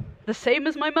you did. The same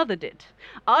as my mother did.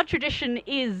 Our tradition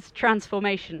is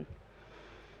transformation.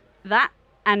 That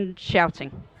and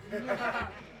shouting.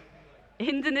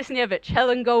 Hinda Nisniewicz,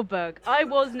 Helen Goldberg, I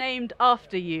was named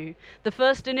after you. The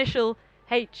first initial,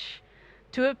 H,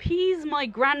 to appease my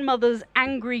grandmother's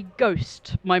angry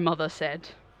ghost, my mother said.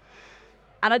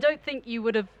 And I don't think you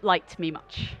would have liked me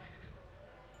much.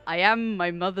 I am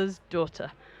my mother's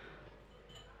daughter.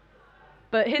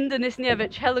 But Hinda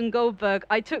Nisniewicz, Helen Goldberg,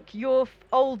 I took your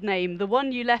old name, the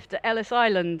one you left at Ellis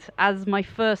Island, as my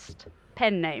first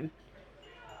pen name.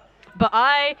 But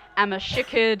I am a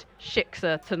shikkered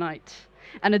shikser tonight.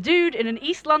 And a dude in an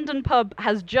East London pub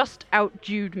has just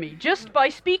outjewed me, just by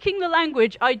speaking the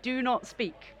language I do not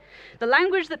speak. The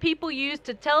language that people use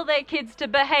to tell their kids to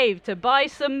behave, to buy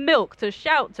some milk, to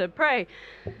shout, to pray,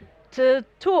 to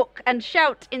talk and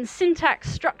shout in syntax,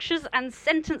 structures and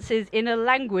sentences in a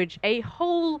language, a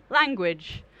whole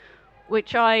language,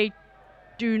 which I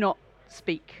do not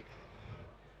speak.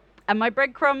 And my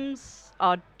breadcrumbs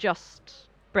are just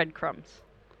breadcrumbs.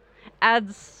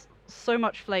 Adds so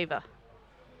much flavour.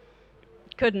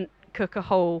 Couldn't cook a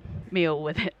whole meal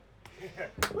with it.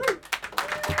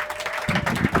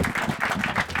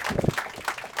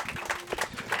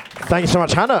 Thank you so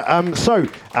much, Hannah.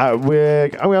 We're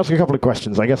asking a couple of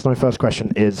questions. I guess my first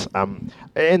question is,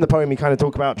 in the poem you kind of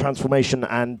talk about transformation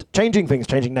and changing things,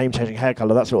 changing name, changing hair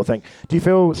colour, that sort of thing. Do you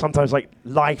feel sometimes like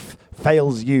life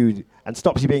fails you and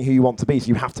stops you being who you want to be, so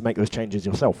you have to make those changes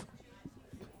yourself?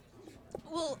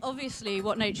 Well, obviously,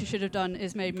 what nature should have done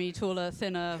is made me taller,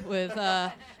 thinner, with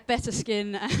better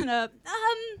skin, and I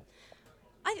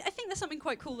think there's something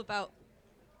quite cool about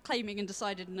claiming and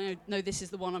decided, no, this is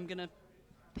the one I'm going to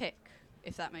pick,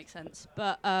 if that makes sense.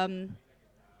 But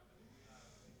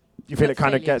you feel it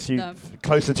kind of gets you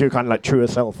closer to your kind of like truer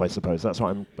self, I suppose. That's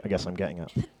what I guess I'm getting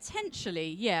at.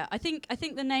 Potentially, yeah. I think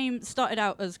the name started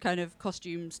out as kind of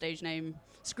costume, stage name,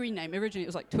 screen name. Originally, it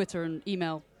was like Twitter and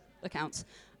email accounts.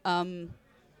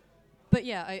 But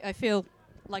yeah, I feel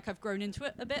like I've grown into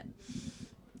it a bit.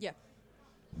 Yeah.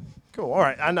 Cool. All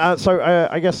right. And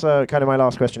I guess kind of my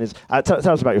last question is, tell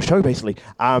us about your show, basically.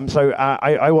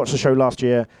 I watched the show last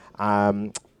year.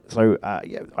 I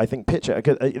think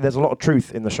there's a lot of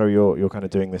truth in the show you're kind of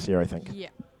doing this year, I think. Yeah.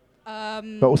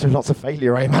 But also lots of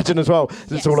failure, I imagine, as well.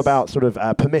 Yes. It's all about sort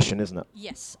of permission, isn't it?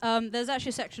 Yes. There's actually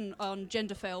a section on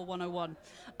Gender Fail 101,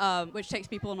 which takes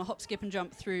people on a hop, skip, and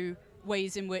jump through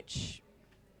ways in which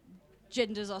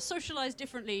genders are socialized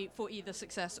differently for either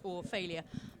success or failure.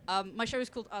 My show is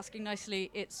called Asking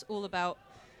Nicely. It's all about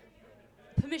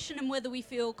permission and whether we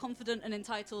feel confident and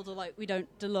entitled or like we don't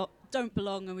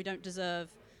belong and we don't deserve.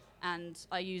 And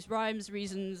I use rhymes,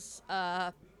 reasons,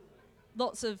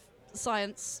 lots of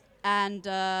science, and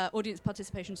audience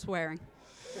participation swearing.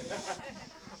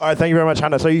 All right, thank you very much,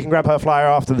 Hannah. So you can grab her flyer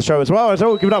after the show as well.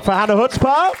 So give it up for Hannah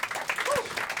Hutzpah.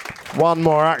 One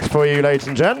more act for you, ladies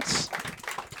and gents.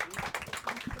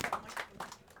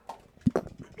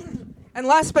 And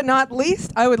last but not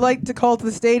least, I would like to call to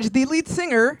the stage the lead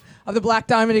singer of the Black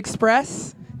Diamond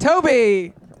Express,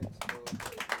 Toby.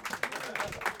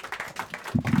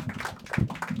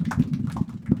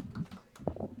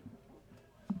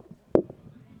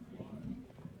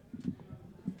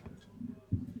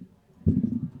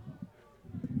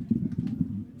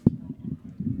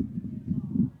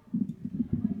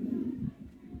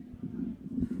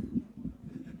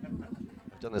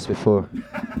 I've done this before.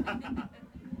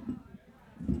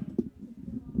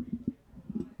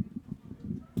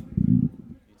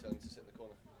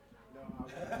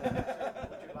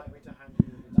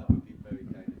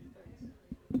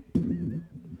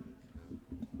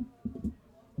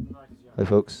 Hi,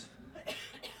 folks.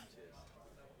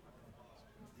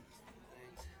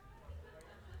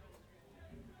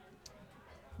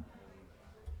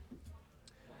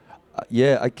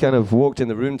 Yeah, I kind of walked in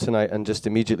the room tonight and just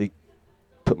immediately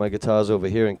put my guitars over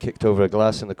here and kicked over a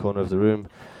glass in the corner of the room,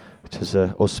 which is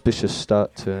an auspicious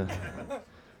start to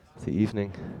the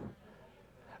evening.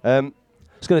 I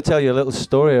was going to tell you a little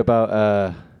story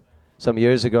about some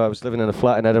years ago. I was living in a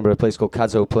flat in Edinburgh, a place called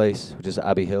Cadzow Place, which is at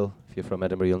Abbey Hill. If you're from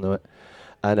Edinburgh, you'll know it.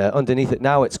 And underneath it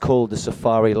now, it's called the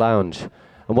Safari Lounge.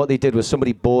 And what they did was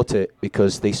somebody bought it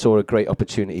because they saw a great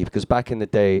opportunity. Because back in the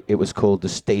day, it was called the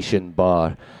Station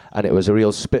Bar, and it was a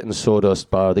real spit and sawdust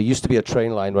bar. There used to be a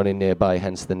train line running nearby,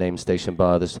 hence the name Station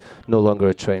Bar. There's no longer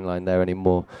a train line there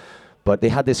anymore. But they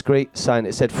had this great sign.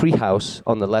 It said Free House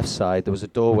on the left side. There was a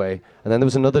doorway, and then there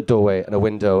was another doorway and a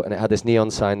window, and it had this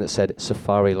neon sign that said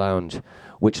Safari Lounge,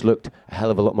 which looked a hell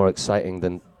of a lot more exciting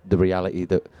than the reality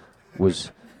that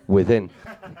was within.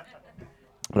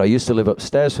 But I used to live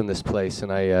upstairs from this place,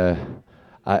 and I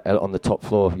on the top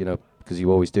floor, you know, because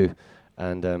you always do.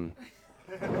 And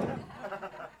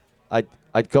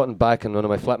I'd gotten back, and one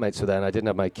of my flatmates were there, and I didn't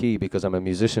have my key because I'm a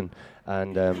musician.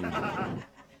 And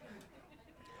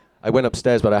I went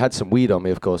upstairs, but I had some weed on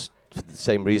me, of course, for the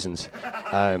same reasons.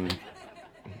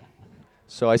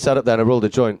 So I sat up there and I rolled a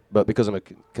joint, but because I'm a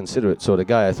considerate sort of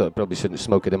guy, I thought I probably shouldn't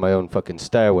smoke it in my own fucking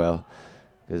stairwell,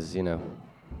 because, you know,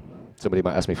 somebody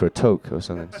might ask me for a toke or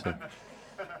something.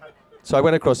 So I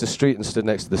went across the street and stood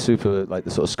next to the super, like the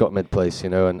sort of Scott Mid place, you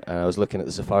know, and I was looking at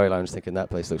the Safari Lounge thinking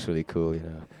that place looks really cool, you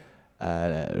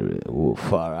know.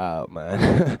 Far out,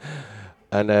 man.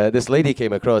 And this lady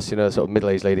came across, you know, sort of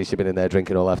middle-aged lady. She'd been in there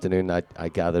drinking all afternoon, I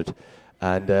gathered.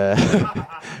 And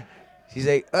she's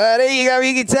like, oh, there you got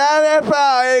your guitar there,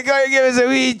 pal. You're going to give us a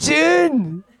wee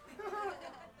tune?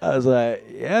 I was like,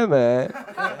 yeah, man.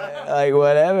 Like,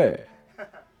 whatever.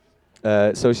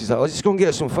 So she's like, oh, just go and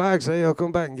get some fags, eh? I'll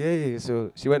come back and get you.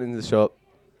 So she went into the shop,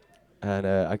 and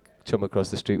I chum across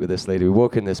the street with this lady. We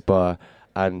walk in this bar,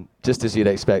 and just as you'd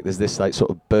expect, there's this like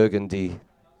sort of burgundy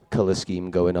colour scheme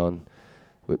going on.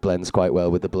 It blends quite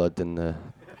well with the blood and the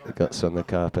guts on the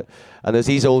carpet. And there's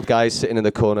these old guys sitting in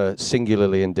the corner,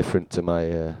 singularly indifferent to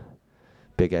my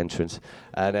big entrance.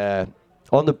 And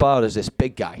on the bar, there's this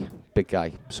big guy,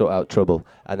 sort out trouble.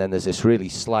 And then there's this really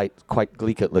slight, quite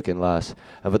Gleekit-looking lass.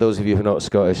 And for those of you who are not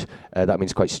Scottish, that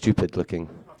means quite stupid-looking.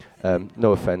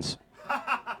 No offence.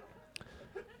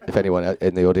 If anyone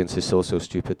in the audience is also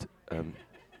stupid.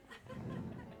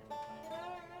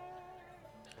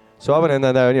 So I went in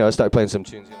there and, you know, I started playing some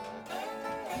tunes. You know.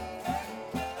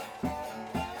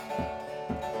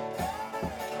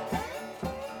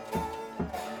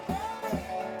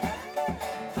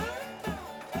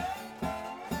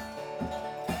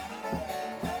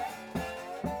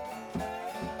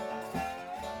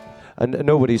 And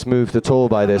nobody's moved at all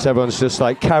by this. Everyone's just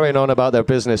like carrying on about their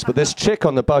business. But this chick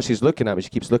on the bar, she's looking at me. She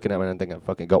keeps looking at me, and I think I've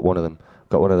fucking got one of them.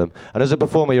 And as a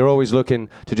performer, you're always looking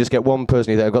to just get one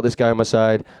person. You think, I've got this guy on my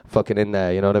side, fucking in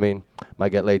there. You know what I mean? Might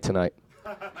get laid tonight.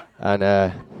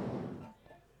 And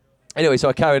anyway, so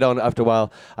I carried on after a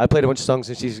while. I played a bunch of songs,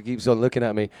 and she keeps on looking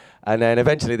at me. And then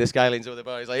eventually, this guy leans over the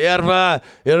bar. He's like, Yerma,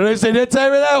 you're wasting your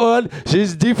time with that one.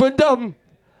 She's deep and dumb.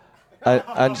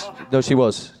 No, she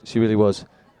was. She really was.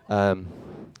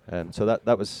 So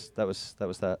that was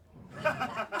that.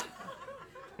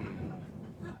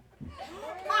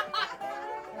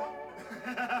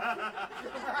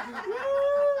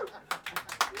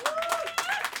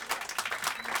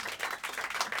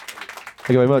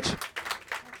 Thank you very much.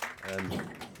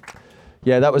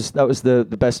 Yeah, that was the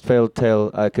best failed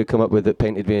tale I could come up with that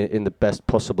painted me in the best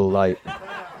possible light.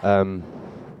 Thank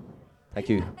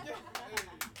you.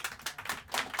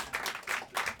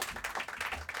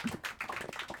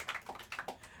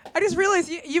 I just realized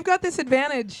you've got this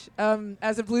advantage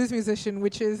as a blues musician,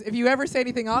 which is if you ever say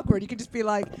anything awkward, you could just be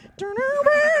like.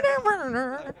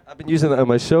 I've been using that on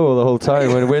my show the whole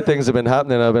time. When weird things have been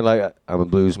happening, I've been like, I'm a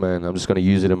blues man. I'm just going to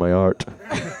use it in my art.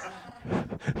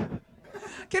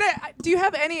 Do you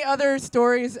have any other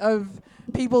stories of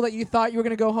people that you thought you were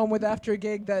going to go home with after a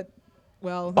gig that,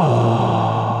 well...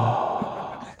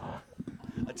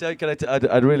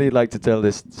 I'd really like to tell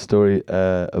this story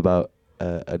about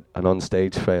an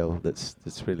on-stage fail that's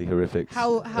really horrific.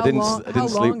 How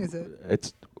long is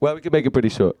it? Well, we can make it pretty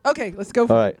short. Okay, let's go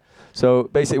for it. All right. So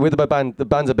basically, with my band, the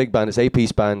band's a big band. It's an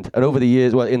 8-piece band. And over the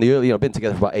years, well, in the early, I've been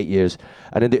together for about 8 years.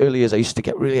 And in the early years, I used to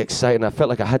get really excited. And I felt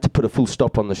like I had to put a full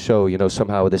stop on the show,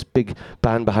 somehow with this big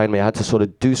band behind me. I had to sort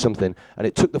of do something. And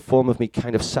it took the form of me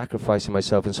kind of sacrificing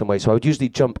myself in some way. So I would usually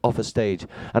jump off a stage.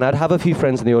 And I'd have a few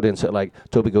friends in the audience that are like,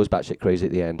 Toby goes batshit crazy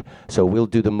at the end. So we'll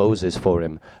do the Moses for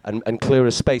him and clear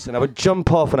a space. And I would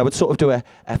jump off and I would sort of do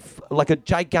like a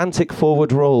gigantic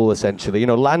forward roll, essentially.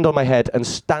 Land on my head and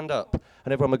stand up.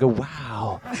 And everyone would go,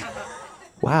 wow,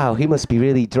 wow, he must be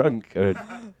really drunk. Or,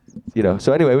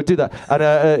 So anyway, we'd do that.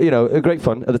 And, great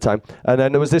fun at the time. And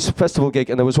then there was this festival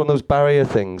gig, and there was one of those barrier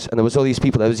things, and there was all these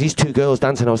people. There was these two girls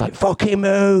dancing. I was like, fucking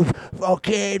move, I'm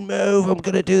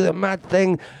going to do the mad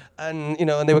thing. And,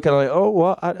 and they were kind of like, oh,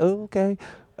 what? Okay.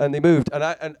 and they moved, and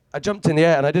I jumped in the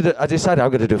air, and I decided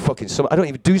I'm going to do a fucking I don't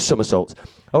even do somersaults.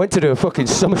 I went to do a fucking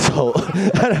somersault.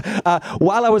 And,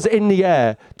 while I was in the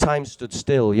air, time stood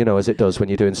still, you know, as it does when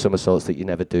you're doing somersaults that you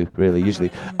never do, really,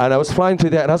 usually. And I was flying through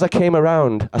the air, and as I came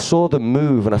around, I saw them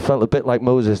move, and I felt a bit like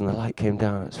Moses, and the light came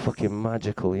down. It's fucking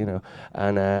magical, you know.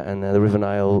 And the River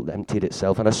Nile emptied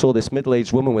itself, and I saw this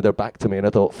middle-aged woman with her back to me, and I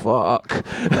thought, fuck.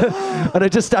 And I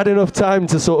just had enough time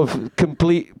to sort of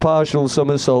complete partial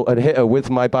somersault and hit her with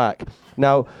my back.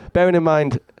 Now, bearing in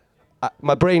mind,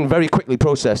 my brain very quickly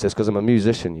processed this because I'm a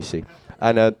musician, you see.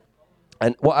 And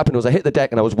what happened was I hit the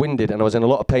deck and I was winded and I was in a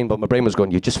lot of pain, but my brain was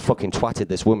going, you just fucking twatted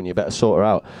this woman, you better sort her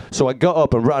out. So I got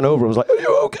up and ran over and was like, are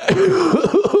you okay?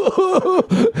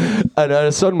 And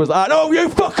her son was like, no, you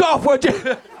fuck off, would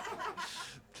you?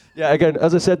 Yeah, again,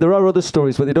 as I said, there are other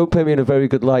stories, but they don't paint me in a very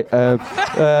good light.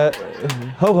 Ho,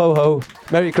 ho, ho.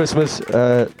 Merry Christmas.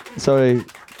 Sorry.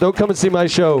 Don't come and see my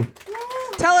show.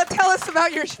 Tell us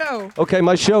about your show. Okay,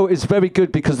 my show is very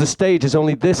good because the stage is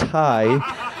only this high.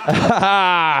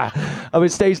 I mean,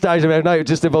 stage diving every night, it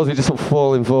just involves me just sort of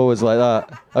falling forwards like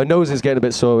that. My nose is getting a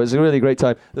bit sore. It's a really great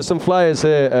time. There's some flyers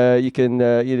here. You can,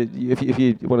 if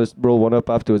you want to roll one up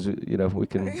afterwards, you know, we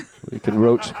can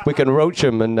roach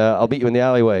them, and I'll meet you in the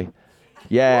alleyway.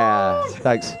 Yeah,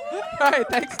 thanks. All right,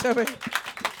 thanks, Toby.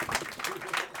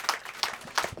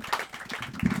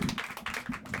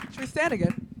 Should we stand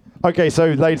again? Okay, so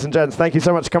ladies and gents, thank you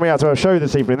so much for coming out to our show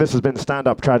this evening. This has been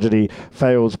Stand-Up Tragedy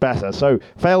Fails Better. So,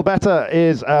 Fail Better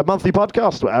is a monthly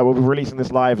podcast. We'll be releasing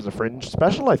this live as a Fringe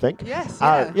special, I think. Yes,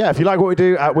 yeah, if you like what we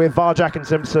do, we're Varjak and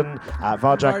Simpson.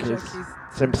 Varjak is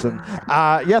Simpson.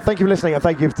 Yeah, thank you for listening, and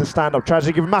thank you to Stand-Up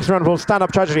Tragedy. Give a massive round of applause to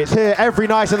Stand-Up Tragedy. It's here every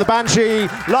night in the Banshee,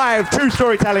 live, true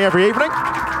storytelling every evening.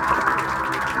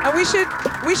 And we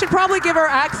should probably give our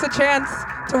acts a chance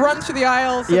to run through the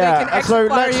aisles so they can exit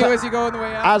fire you as you go on the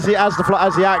way out. As the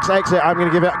acts exit, I'm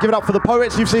going to give it up for the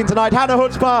poets you've seen tonight: Hannah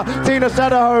Hutzpah, Tina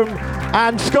Sederholm,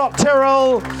 and Scott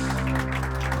Tyrrell.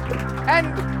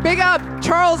 And big up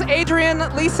Charles, Adrian,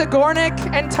 Lisa Gornick,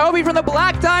 and Toby from the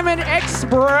Black Diamond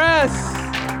Express.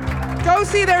 Go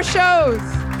see their shows.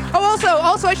 Oh,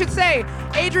 also I should say,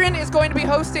 Adrian is going to be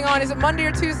hosting on, is it Monday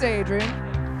or Tuesday, Adrian?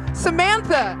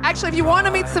 Samantha. Actually, if you want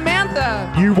to meet Samantha.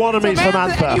 You want to meet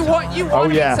Samantha. You want to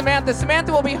meet Samantha.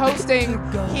 Samantha will be hosting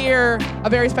here a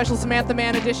very special Samantha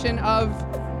Man edition of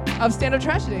Stand-Up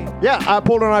Tragedy. Yeah,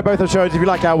 Paul and I both have shows. If you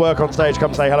like our work on stage,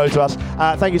 come say hello to us.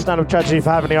 Thank you, Stand-Up Tragedy,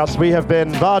 for having us. We have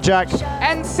been Varjak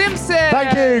and Simpson.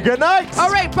 Thank you. Good night.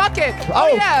 All right, Bucket. Oh,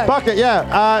 yeah. Bucket,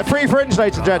 yeah. Free Fringe,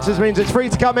 ladies and gents. This means it's free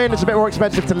to come in. It's a bit more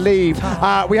expensive to leave.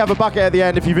 We have a bucket at the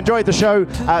end. If you've enjoyed the show,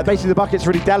 basically the bucket's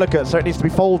really delicate, so it needs to be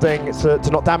folding to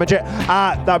not damage it.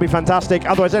 That would be fantastic.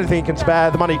 Otherwise, anything you can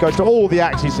spare, the money goes to all the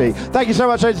acts you see. Thank you so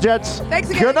much, ladies and gents. Thanks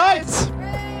again. Good night. Guys.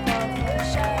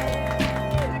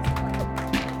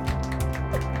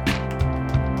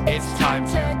 It's time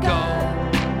to go.